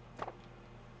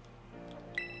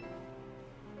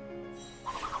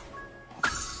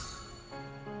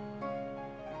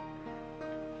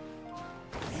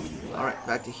 Alright,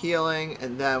 back to healing,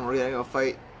 and then we're gonna go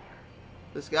fight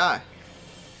this guy.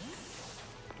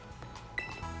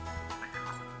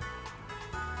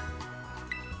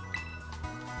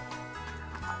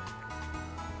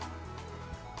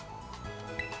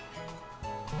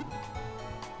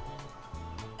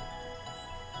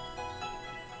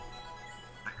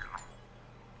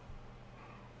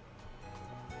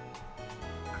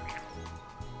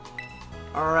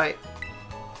 Alright,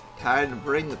 time to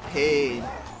bring the pain.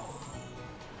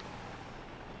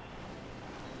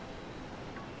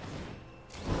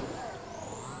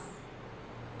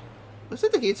 Looks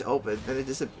like the gate's open, then it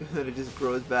just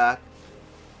grows back.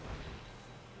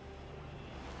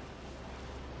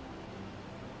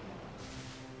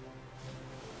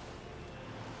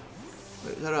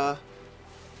 Wait, is that a...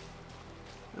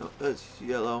 No, that's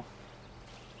yellow.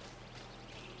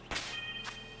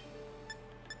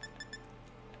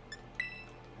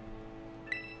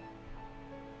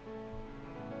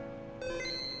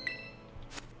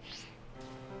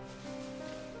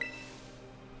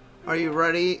 Are you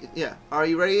ready? Yeah. Are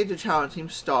you ready to challenge Team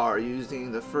Star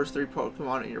using the first 3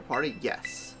 Pokemon in your party?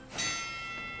 Yes.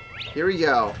 Here we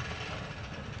go.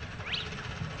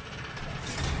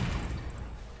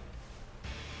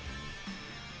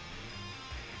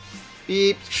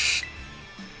 Beep.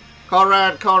 Call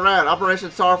red,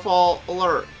 Operation Starfall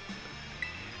alert.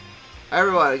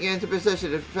 Everyone, get into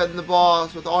position to defend the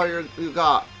boss with all you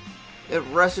got.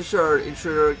 And rest assured,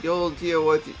 intruder, we'll deal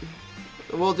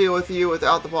with you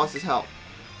without the boss's help.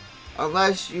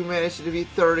 Unless you manage to defeat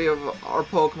 30 of our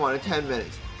Pokemon in 10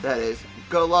 minutes. That is.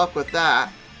 Good luck with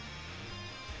that.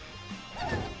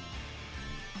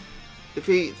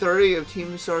 Defeat 30 of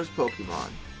Team Star's Pokemon.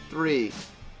 3,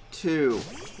 2,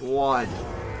 1,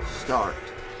 start.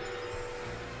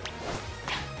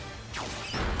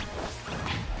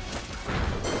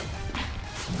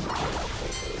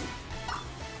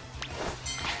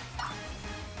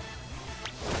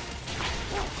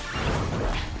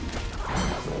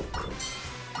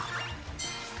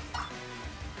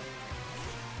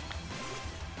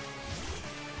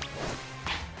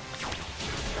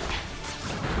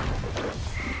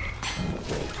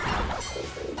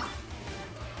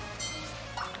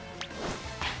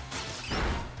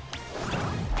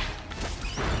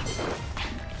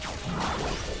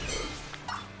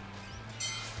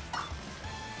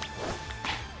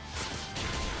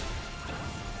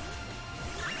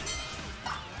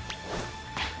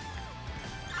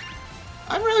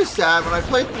 I'm really sad. When I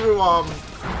played through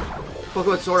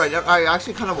Pokemon Sword, I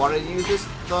actually kind of wanted to use this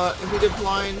impeded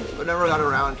blind, but never got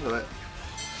around to it.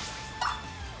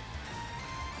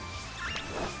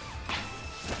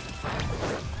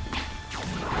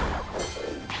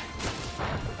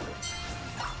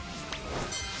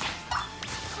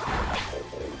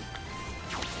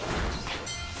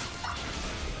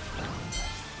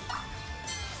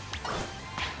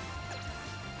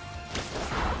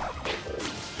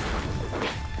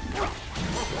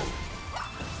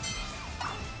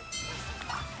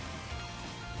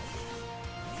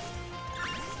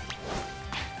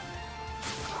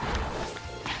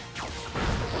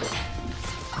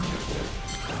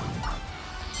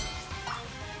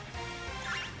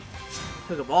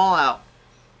 Took them all out.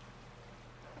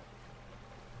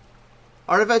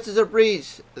 Our defenses are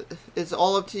breached. It's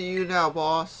all up to you now,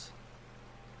 boss.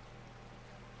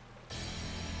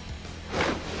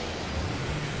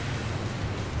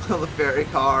 The fairy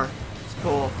car. It's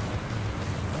cool.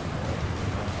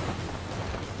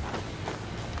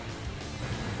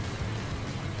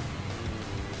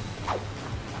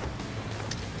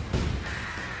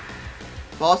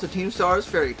 Boss of Team Star's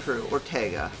Fairy Crew,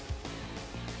 Ortega.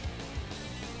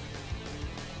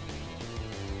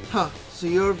 Huh, so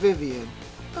you're Vivian.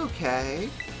 Okay.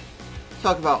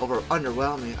 Talk about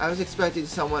underwhelming. I was expecting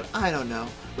someone, I don't know,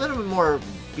 a little bit more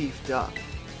beefed up.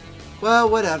 Well,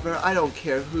 whatever, I don't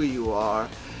care who you are.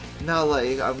 Not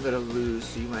like I'm gonna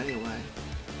lose to you anyway.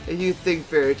 If you think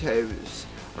fairy tales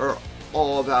are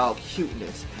all about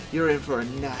cuteness, you're in for a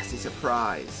nasty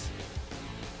surprise.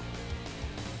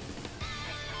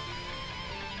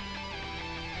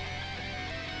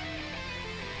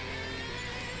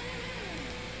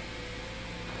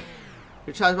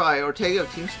 You're challenged by Ortega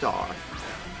of Team Star.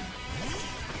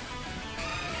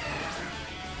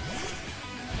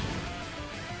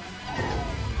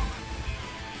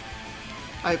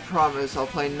 I promise I'll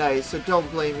play nice, so don't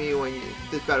blame me when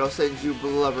this battle sends you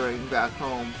blubbering back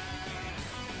home.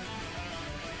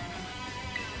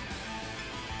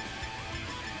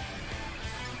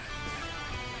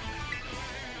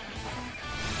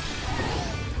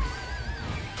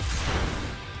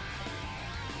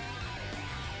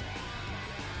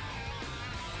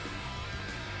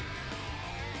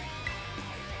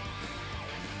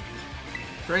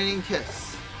 Training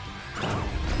Kiss.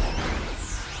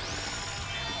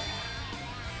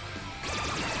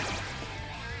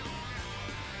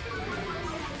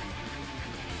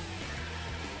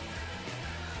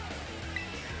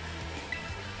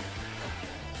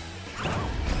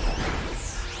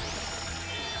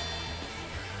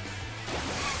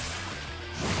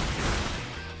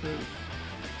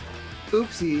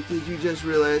 Oopsie, did you just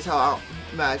realize how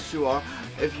outmatched you are?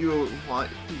 If you want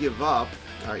to give up.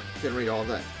 Alright, you can read all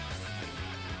that.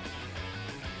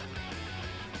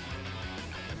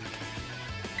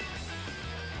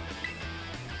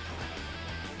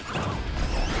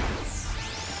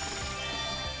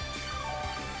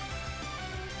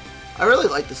 I really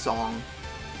like the song.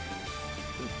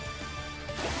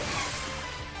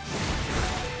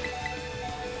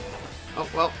 Oh,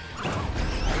 well.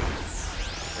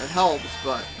 It helps,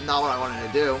 but not what I wanted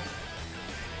to do.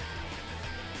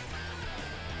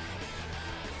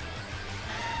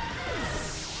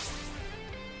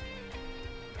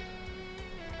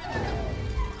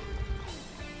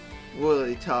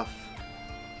 Really tough.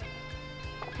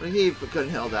 I'm gonna keep couldn't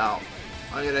held out.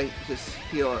 I'm gonna just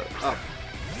heal her up.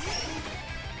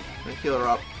 I'm gonna heal her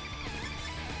up.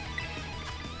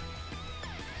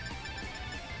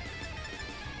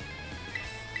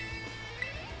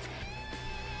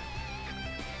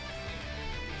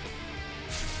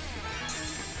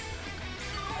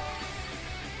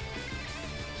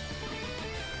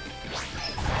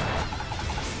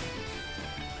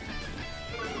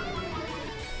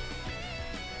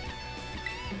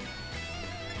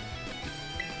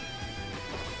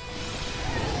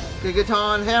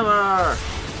 Gigaton Hammer!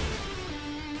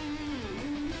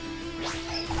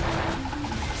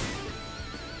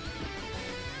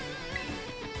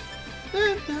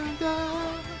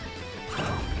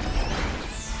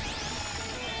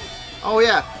 Oh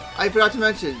yeah, I forgot to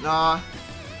mention,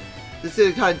 this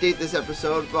didn't kind of date this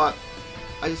episode, but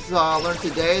I just learned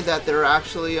today that they're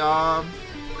actually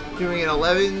doing an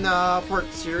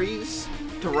 11-part series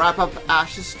to wrap up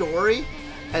Ash's story,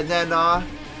 and then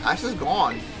Ash is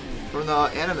gone from the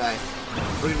anime.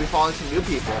 We're going to be following some new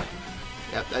people.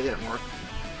 Yep, that didn't work.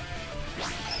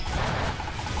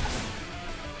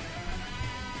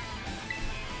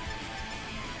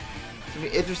 It's going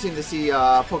to be interesting to see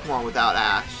Pokemon without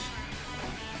Ash.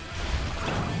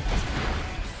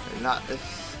 And not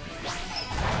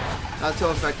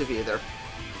so effective either.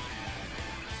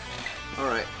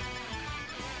 Alright.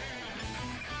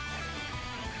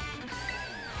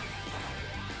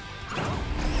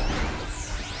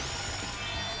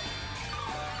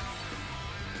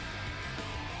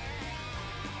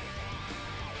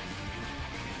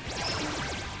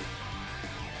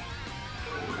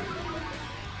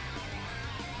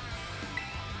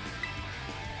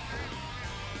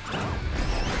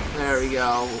 There we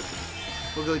go.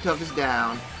 Wigglytuff is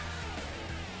down.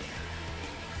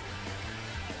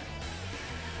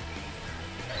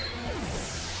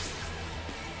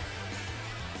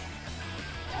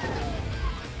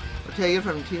 Ortega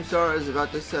from Team Star is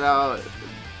about to set out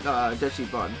Dutchy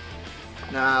Bun.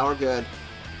 Nah, we're good.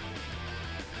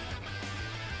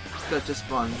 That's just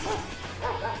fun.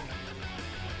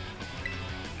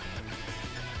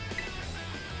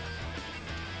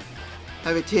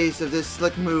 Have a taste of this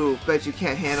slick move. Bet you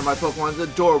can't handle my Pokemon's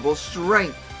adorable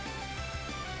strength.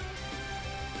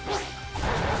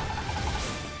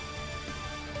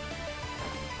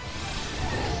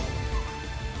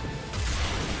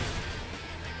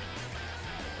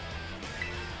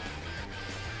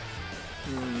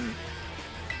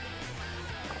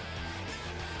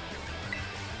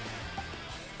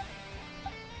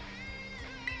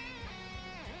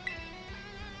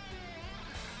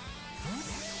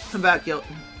 Come back,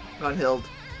 Gunhild.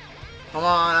 Come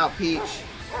on out, Peach.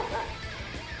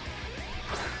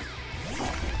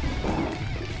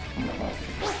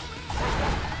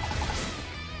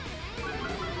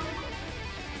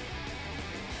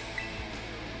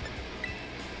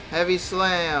 Heavy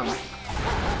slam.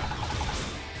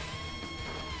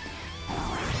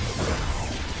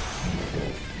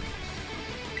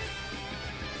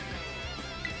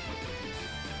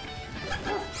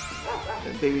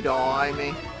 Baby doll eye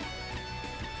me.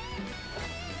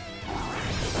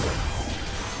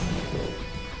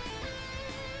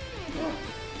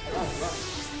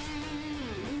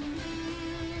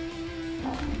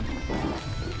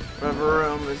 Whatever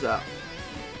room is that?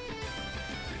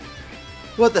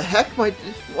 What the heck?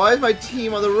 Why is my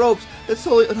team on the ropes? That's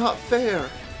totally not fair.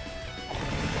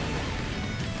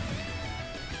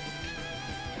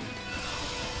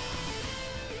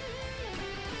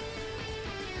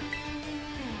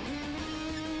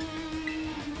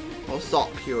 I'll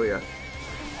stop here.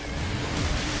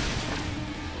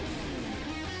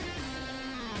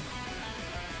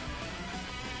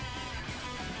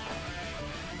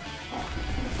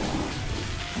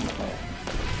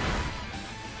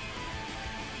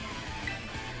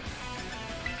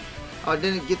 Oh, I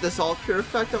didn't get this all pure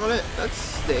effect on it? That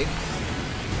stinks.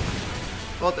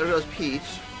 Well, there goes Peach.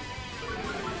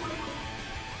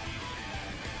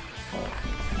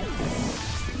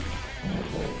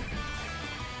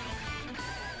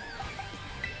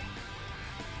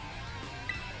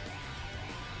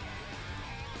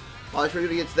 Oh, I forgot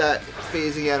to get to that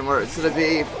phase again where it's gonna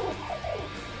be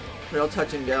real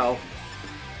touch and go.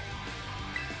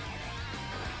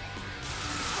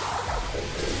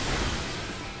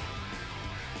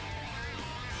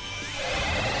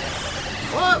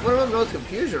 What? What about those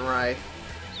confusion, right?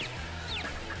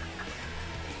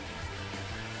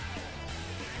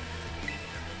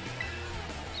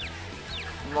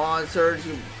 Come on, Surge,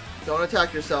 you don't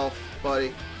attack yourself,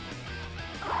 buddy.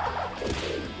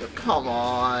 Yo, come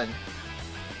on.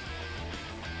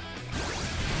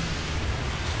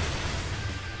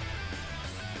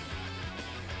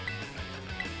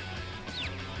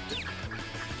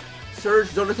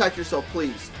 Surge, don't attack yourself,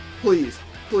 please. Please.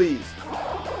 Please.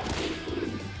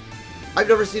 I've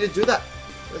never seen it do that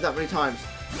many times.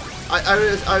 I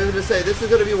was gonna say, this is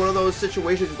gonna be one of those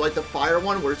situations like the fire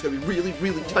one where it's gonna be really,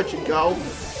 really touch and go.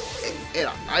 And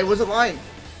I wasn't lying.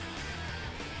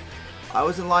 I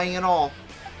wasn't lying at all.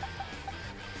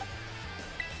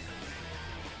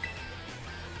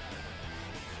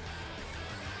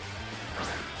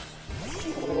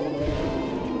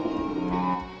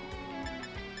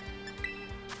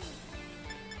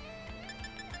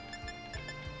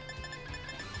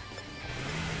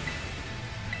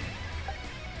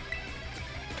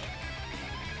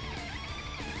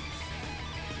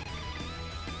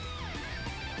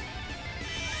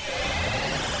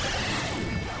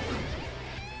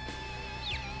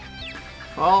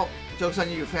 Well, joke's on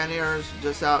you, Fanier's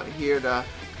just out here to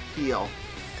heal.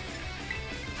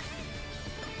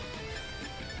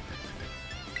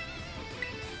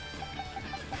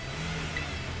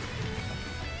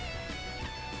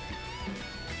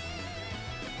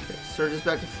 Okay, Surge is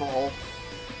back to full.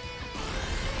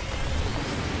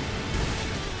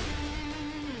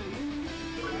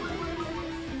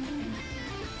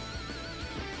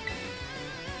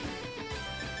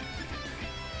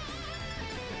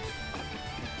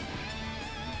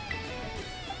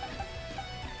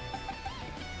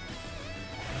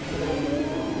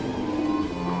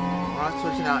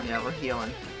 Switching out, yeah, we're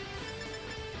healing.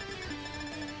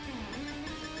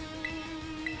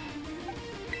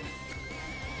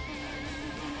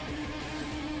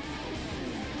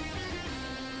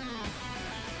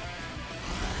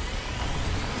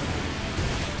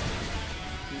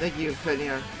 Thank you,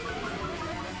 Fenier.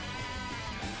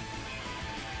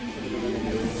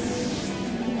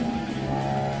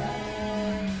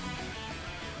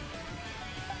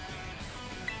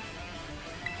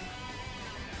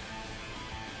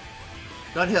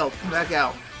 Gunhild, come back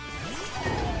out.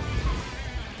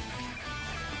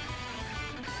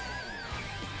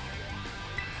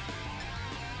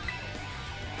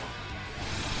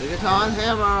 Bigoton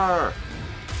hammer!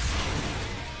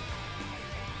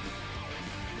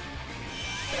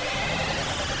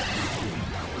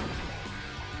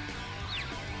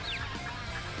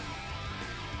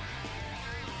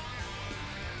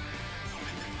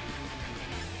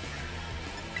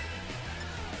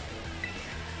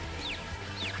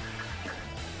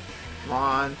 Come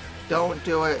on, don't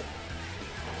do it.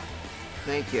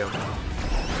 Thank you.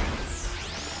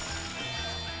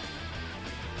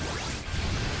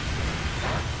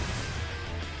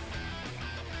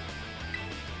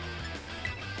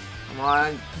 Come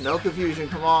on. No confusion.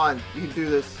 Come on. You can do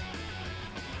this.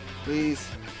 Please.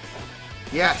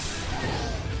 Yes!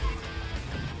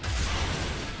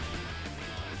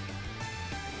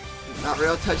 Not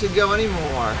real touch and go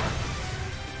anymore.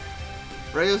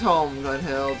 Radio's home,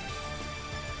 Gunhild.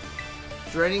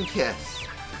 Draining kiss.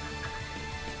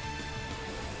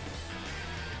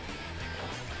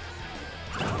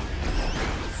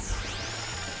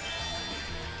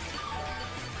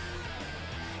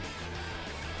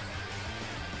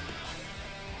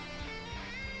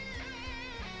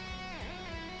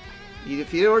 You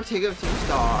defeated Ortega of Team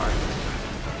Star.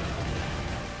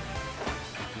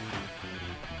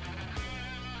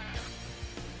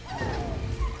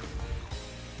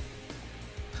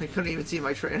 I couldn't even see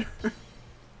my trainer.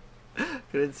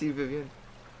 Couldn't see Vivian.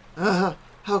 How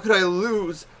could I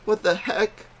lose? What the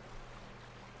heck?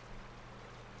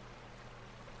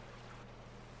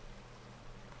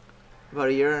 About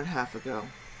a year and a half ago.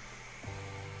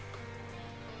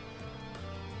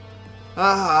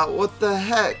 What the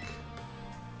heck?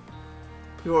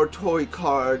 Your toy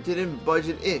car didn't budge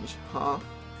an inch, huh?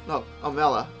 No,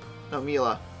 Mila.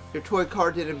 Your toy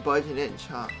car didn't budge an inch,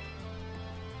 huh?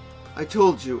 I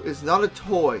told you, it's not a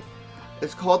toy.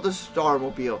 It's called the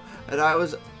Starmobile, and I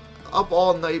was up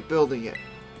all night building it.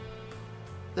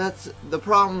 That's the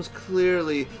problem's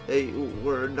clearly that you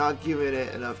were not giving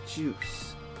it enough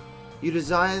juice. You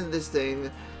designed this thing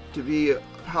to be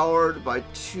powered by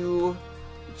 2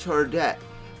 Chardette,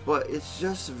 but it's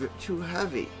just too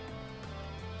heavy.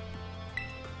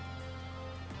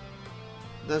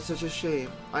 That's such a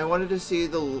shame. I wanted to see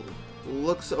the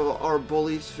looks of our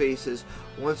bullies' faces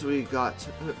once we got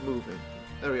moving.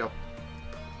 There we go.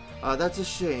 That's a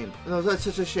shame. No, that's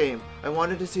such a shame. I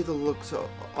wanted to see the looks on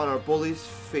our bullies'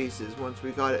 faces once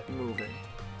we got it moving.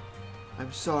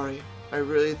 I'm sorry. I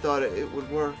really thought it would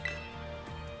work.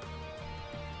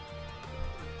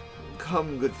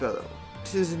 Come, good fellow.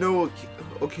 'Tis no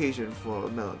occasion for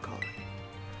melancholy.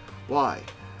 Why?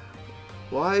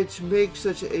 Why, to make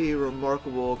such a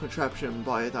remarkable contraption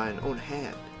by thine own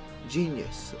hand?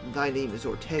 Genius, thy name is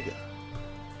Ortega.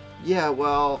 Yeah,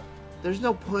 well, there's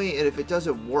no point in if it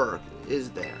doesn't work,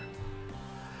 is there?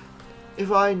 If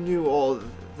I knew all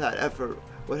that effort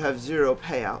would have zero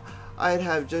payout, I'd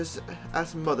have just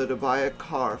asked Mother to buy a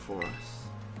car for us.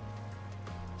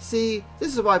 See,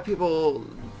 this is why people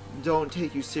don't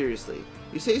take you seriously.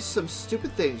 You say some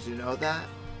stupid things, you know that?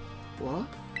 What?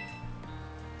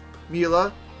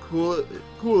 Mila, cool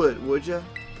it, would ya?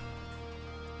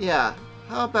 Yeah,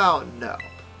 how about no?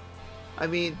 I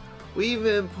mean, we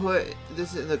even put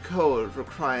this in the code for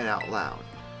crying out loud.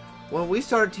 When we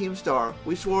started Team Star,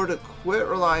 we swore to quit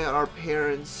relying on our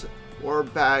parents or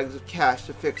bags of cash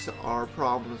to fix our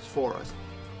problems for us.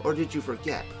 Or did you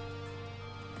forget?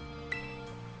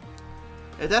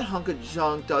 If that hunk of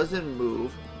junk doesn't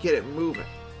move, get it moving.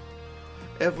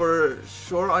 If we're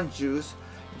short on juice,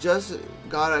 just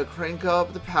gotta crank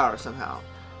up the power somehow.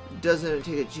 Doesn't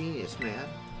take a genius, man.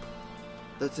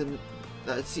 That's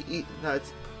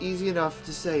easy enough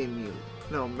to say,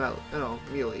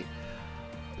 Mealy.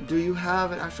 Do you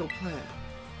have an actual plan?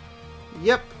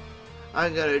 Yep.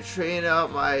 I'm gonna train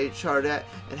up my Chardette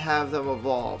and have them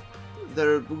evolve.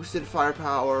 Their boosted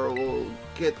firepower will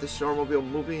get the Starmobile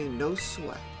moving in no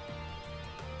sweat.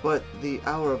 But the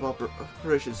hour of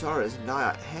Operation Zara is nigh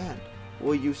at hand.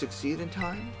 Will you succeed in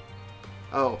time?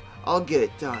 Oh, I'll get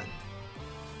it done.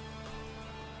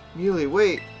 Mealy,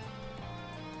 wait.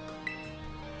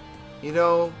 You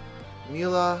know,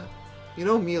 Mila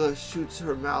shoots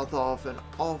her mouth off an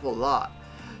awful lot,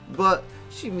 but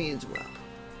she means well.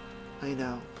 I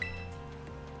know.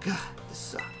 God, this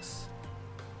sucks.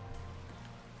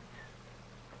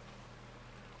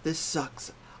 This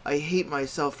sucks. I hate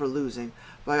myself for losing,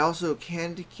 but I also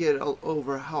can't get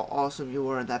over how awesome you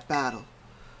were in that battle.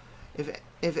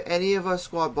 If any of us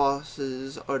squad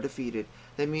bosses are defeated,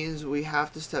 that means we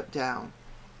have to step down.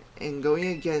 And going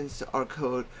against our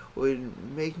code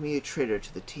would make me a traitor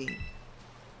to the team.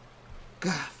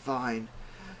 God, fine.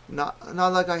 Not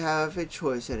like I have a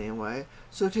choice anyway,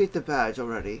 so take the badge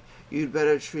already. You'd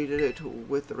better treat it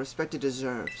with the respect it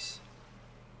deserves.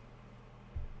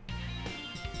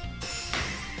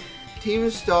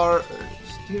 Team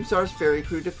Star's ferry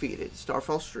crew defeated.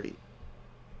 Starfall Street.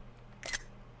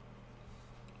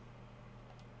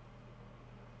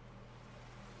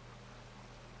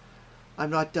 I'm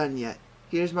not done yet.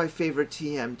 Here's my favorite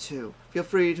TM too. Feel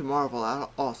free to marvel at how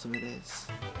awesome it is.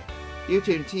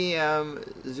 YouTube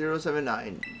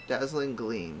TM079 Dazzling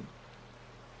Gleam.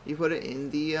 You put it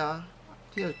in the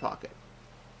TM's pocket.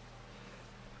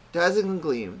 Dazzling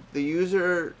Gleam. The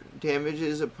user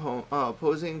damages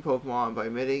opposing Pokemon by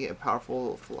emitting a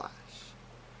powerful flash.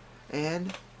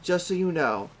 And, just so you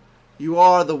know, you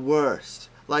are the worst.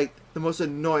 Like, the most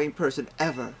annoying person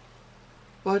ever.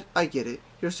 But, I get it.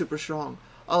 You're super strong.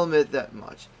 I'll admit that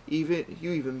much. You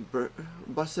even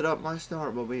busted up my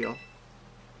snowmobile.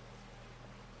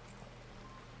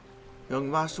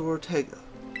 Young Master Ortega.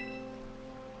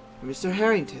 Mr.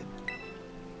 Harrington.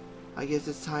 I guess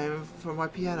it's time for my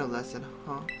piano lesson,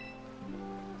 huh?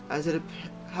 As it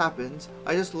happens,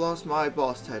 I just lost my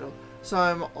boss title, so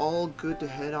I'm all good to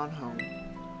head on home.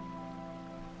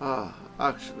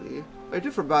 Actually, a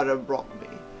different matter brought me.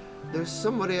 There's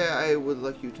somebody I would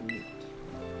like you to meet.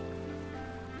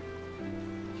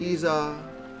 He's a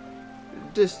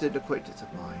distant acquaintance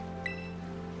of mine.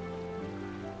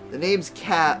 The name's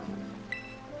Clive.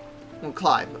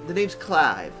 The name's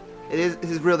Clive.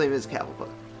 His real name is Cal, but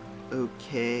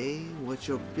okay, what's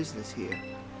your business here?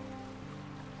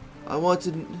 I want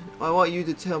you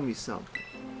to tell me something.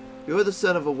 You're the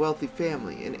son of a wealthy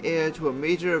family and heir to a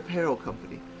major apparel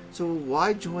company, so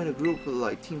why join a group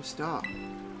like Team Star?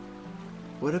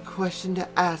 What a question to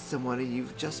ask someone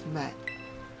you've just met.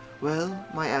 Well,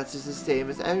 my answer's the same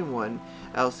as everyone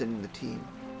else in the team.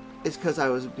 It's because I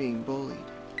was being bullied.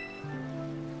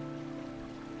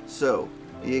 So,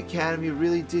 the Academy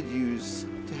really did used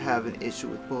to have an issue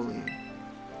with bullying.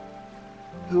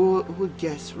 Who would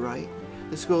guess, right?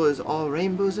 The school is all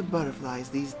rainbows and butterflies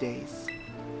these days.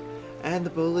 And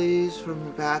the bullies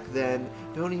from back then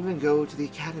don't even go to the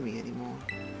Academy anymore.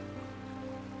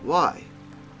 Why?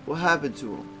 What happened to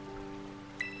them?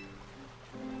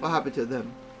 What happened to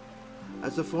them?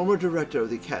 As the former director of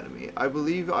the Academy, I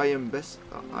believe I am best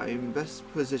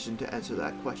positioned to answer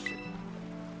that question.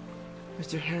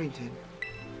 Mr. Harrington.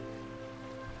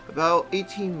 About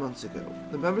 18 months ago,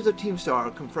 the members of Team Star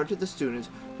confronted the students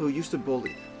who used to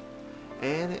bully them,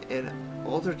 and an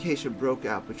altercation broke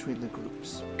out between the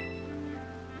groups.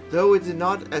 Though it did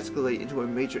not escalate into a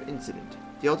major incident,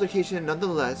 the altercation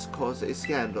nonetheless caused a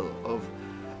scandal of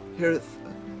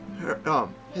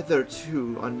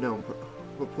hitherto unknown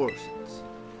proportions.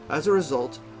 As a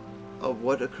result of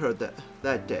what occurred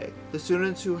that day, the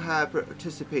students who had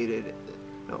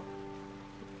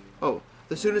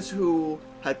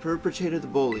perpetrated the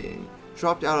bullying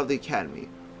dropped out of the Academy,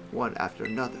 one after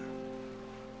another.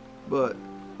 But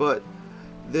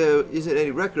there isn't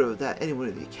any record of that anywhere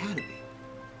in the Academy.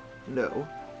 No,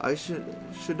 I should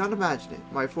not imagine it.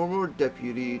 My former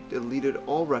deputy deleted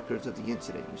all records of the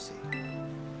incident, you see.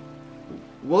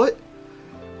 What?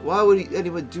 Why would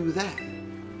anyone do that?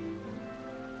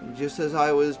 Just as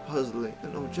I was puzzling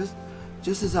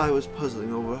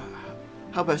over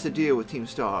how best to deal with Team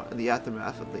Star in the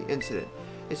aftermath of the incident,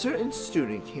 a certain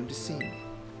student came to see me.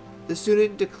 The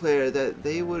student declared that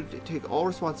they would take all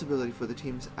responsibility for the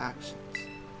team's actions.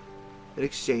 In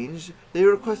exchange, they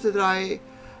requested that I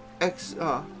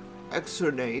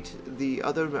exonerate the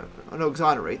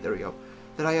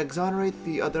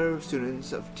other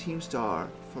students of Team Star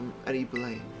from any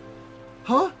blame.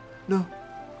 Huh? No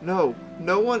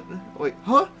one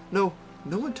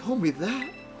told me that.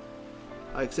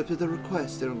 I accepted the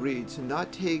request and agreed to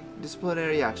not take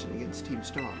disciplinary action against Team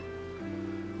Star.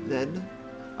 Then,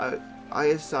 I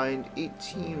assigned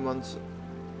 18 months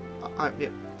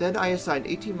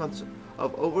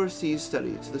of overseas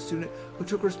study to the student who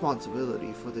took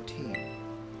responsibility for the team.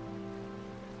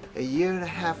 A year and a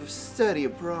half of study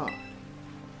abroad.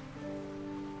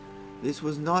 This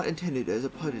was not intended as a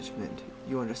punishment,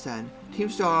 you understand. Team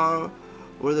Star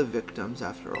were the victims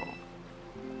after all.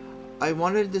 I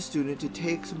wanted the student to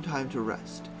take some time to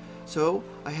rest, so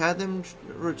I had them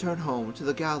return home to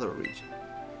the Galar region,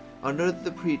 under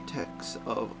the pretext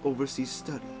of overseas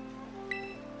study.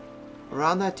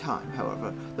 Around that time,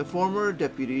 however, the former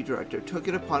deputy director took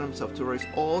it upon himself to erase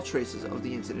all traces of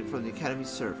the incident from the Academy's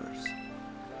servers.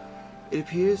 It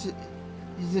appears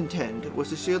his intent was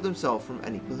to shield himself from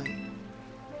any blame.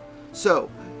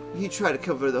 So, he tried to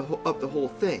cover up the whole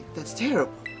thing. That's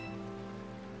terrible.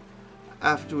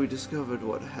 After we discovered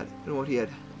what he had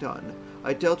done,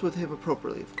 I dealt with him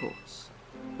appropriately, of course.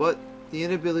 But the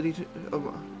inability of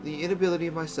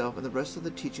myself and the rest of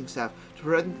the teaching staff to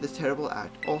prevent this terrible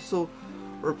act also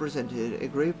represented a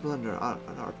grave blunder on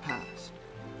our past.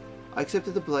 I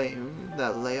accepted the blame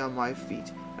that lay on my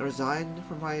feet and resigned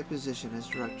from my position as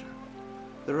director.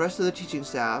 The rest of the teaching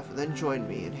staff then joined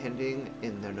me in handing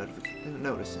in their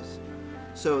notices.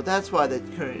 So that's why the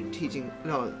current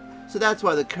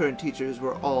teachers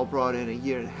were all brought in a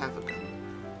year and a half ago.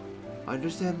 I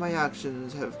understand my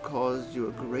actions have caused you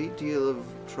a great deal of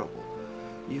trouble.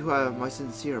 You have my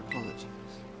sincere apologies.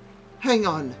 Hang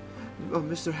on,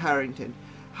 Mr. Harrington.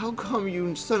 How come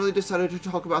you suddenly decided to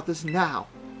talk about this now?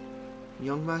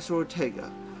 Young Master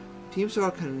Ortega, Team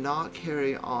Star cannot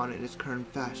carry on in its current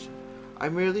fashion. I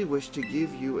merely wish to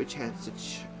give you a chance to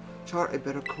chart a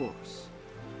better course.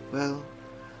 Well,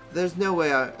 there's no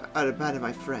way I'd abandon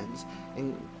my friends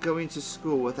and going to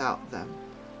school without them.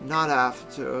 Not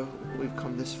after we've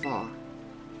come this far.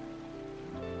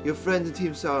 Your friends in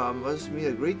Team Star must mean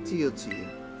a great deal to you.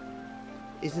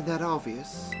 Isn't that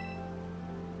obvious?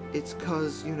 It's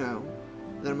 'cause, you know,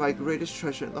 they're my greatest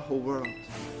treasure in the whole world.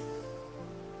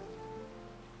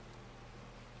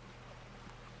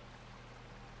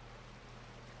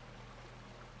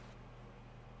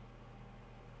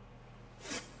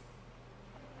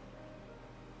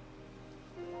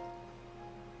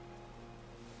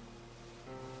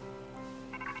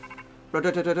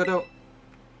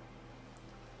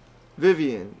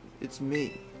 Vivian, it's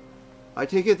me. I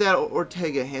take it that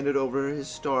Ortega handed over his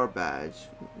star badge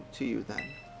to you then.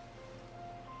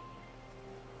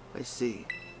 I see.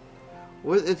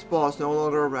 With its boss no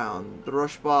longer around, the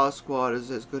Ruchbah squad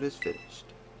is as good as finished.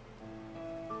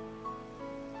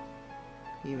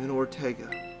 Even Ortega.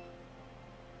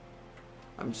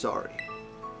 I'm sorry.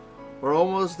 We're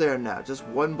almost there now, just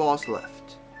one boss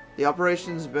left. The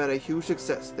operation's been a huge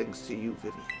success thanks to you,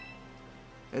 Vivian.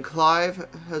 And Clive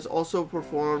has also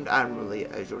performed admirably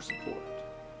as your support.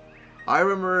 I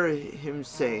remember him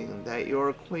saying that your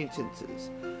acquaintances.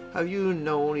 Have you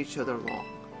known each other long?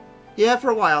 Yeah, for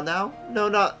a while now. No,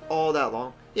 not all that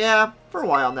long. Yeah, for a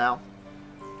while now.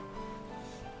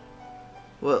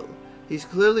 Well, he's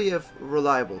clearly a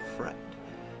reliable friend.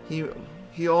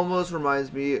 He almost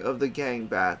reminds me of the gang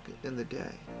back in the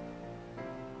day.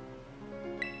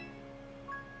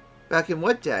 Back in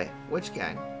what day? Which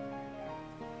gang?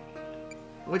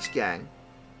 Which gang?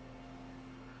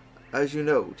 As you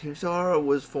know, Team Star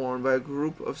was formed by a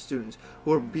group of students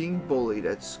who were being bullied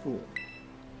at school.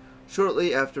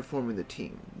 Shortly after forming the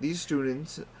team, these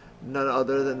students, none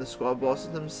other than the squad bosses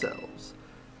themselves,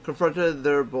 confronted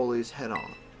their bullies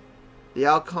head-on. The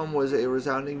outcome was a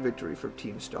resounding victory for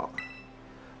Team Star,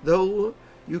 though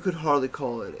you could hardly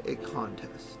call it a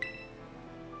contest.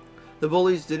 The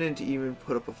bullies didn't even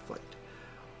put up a fight.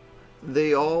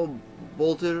 They all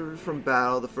bolted from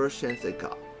battle the first chance they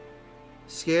got.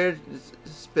 Scared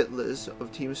spitless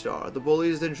of Team Star, the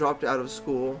bullies then dropped out of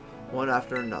school one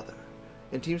after another,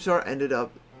 and Team Star ended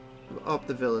up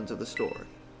the villains of the story.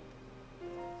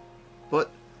 But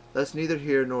that's neither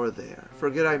here nor there.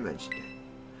 Forget I mentioned it.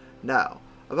 Now,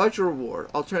 about your reward,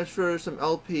 I'll transfer some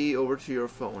LP over to your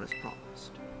phone as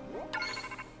promised.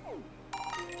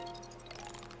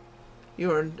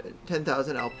 You earned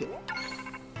 10,000 LP.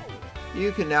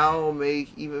 You can now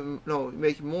make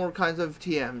more kinds of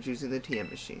TMs using the TM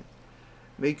machine.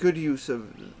 Make good use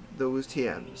of those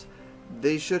TMs.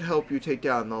 They should help you take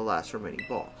down the last remaining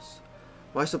boss.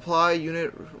 My supply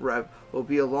unit rep will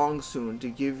be along soon to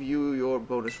give you your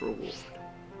bonus reward.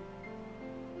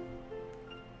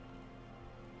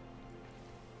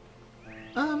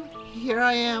 Here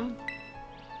I am.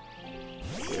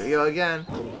 Here we go again.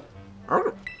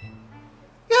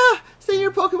 Yeah, stay in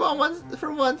your Pokemon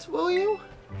for once, will you?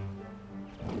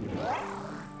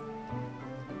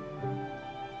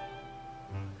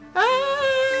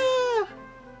 Ah!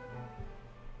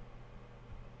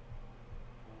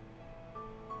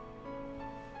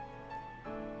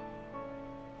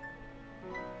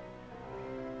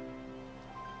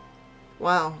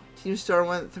 Wow, Team Star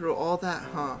went through all that,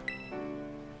 huh?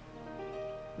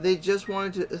 They just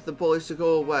wanted the bullies to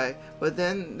go away, but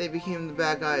then they became the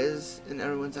bad guys in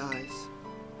everyone's eyes.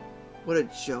 What a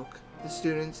joke. The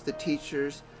students, the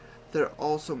teachers, they're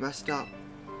all so messed up.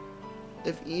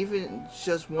 If even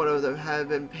just one of them had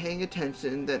been paying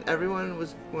attention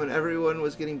when everyone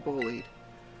was getting bullied,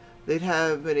 they'd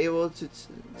have been able to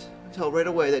tell right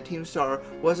away that Team Star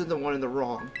wasn't the one in the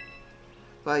wrong.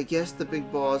 But I guess the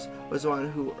big boss was the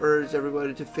one who urged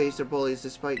everybody to face their bullies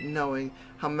despite knowing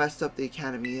how messed up the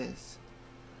academy is.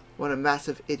 What a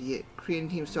massive idiot, creating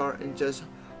Team Star and just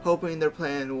hoping their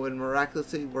plan would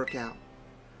miraculously work out.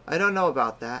 I don't know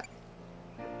about that.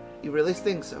 You really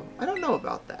think so? I don't know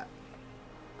about that.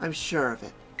 I'm sure of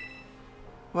it.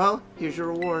 Well, here's your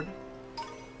reward.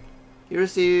 You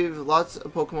receive lots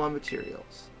of Pokemon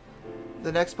materials.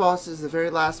 The next boss is the very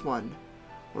last one.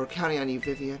 We're counting on you,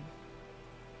 Vivian.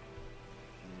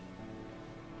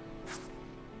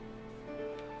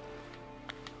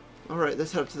 Alright,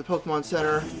 let's head up to the Pokemon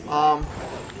Center.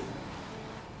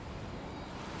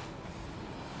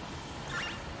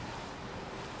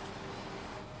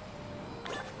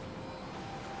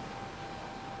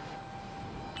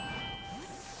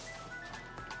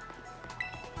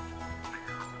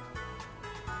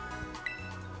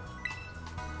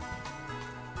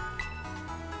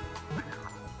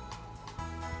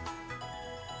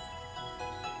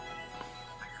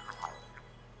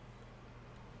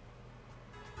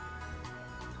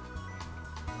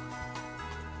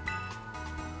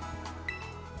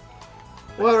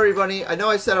 Well, everybody, I know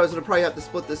I said I was going to probably have to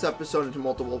split this episode into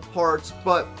multiple parts,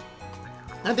 but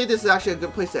I think this is actually a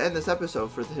good place to end this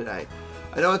episode for today.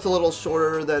 I know it's a little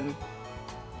shorter than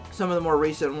some of the more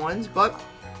recent ones, but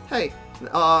hey,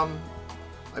 I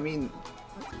mean,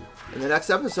 in the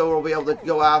next episode we'll be able to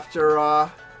go after,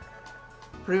 I'm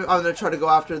going to try to go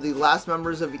after the last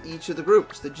members of each of the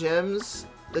groups, the Gyms,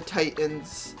 the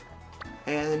Titans,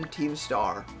 and Team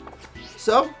Star.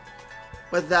 So,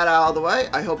 with that out of the way,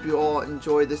 I hope you all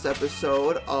enjoyed this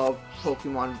episode of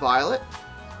Pokemon Violet,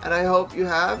 and I hope you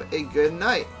have a good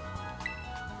night.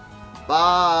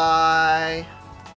 Bye!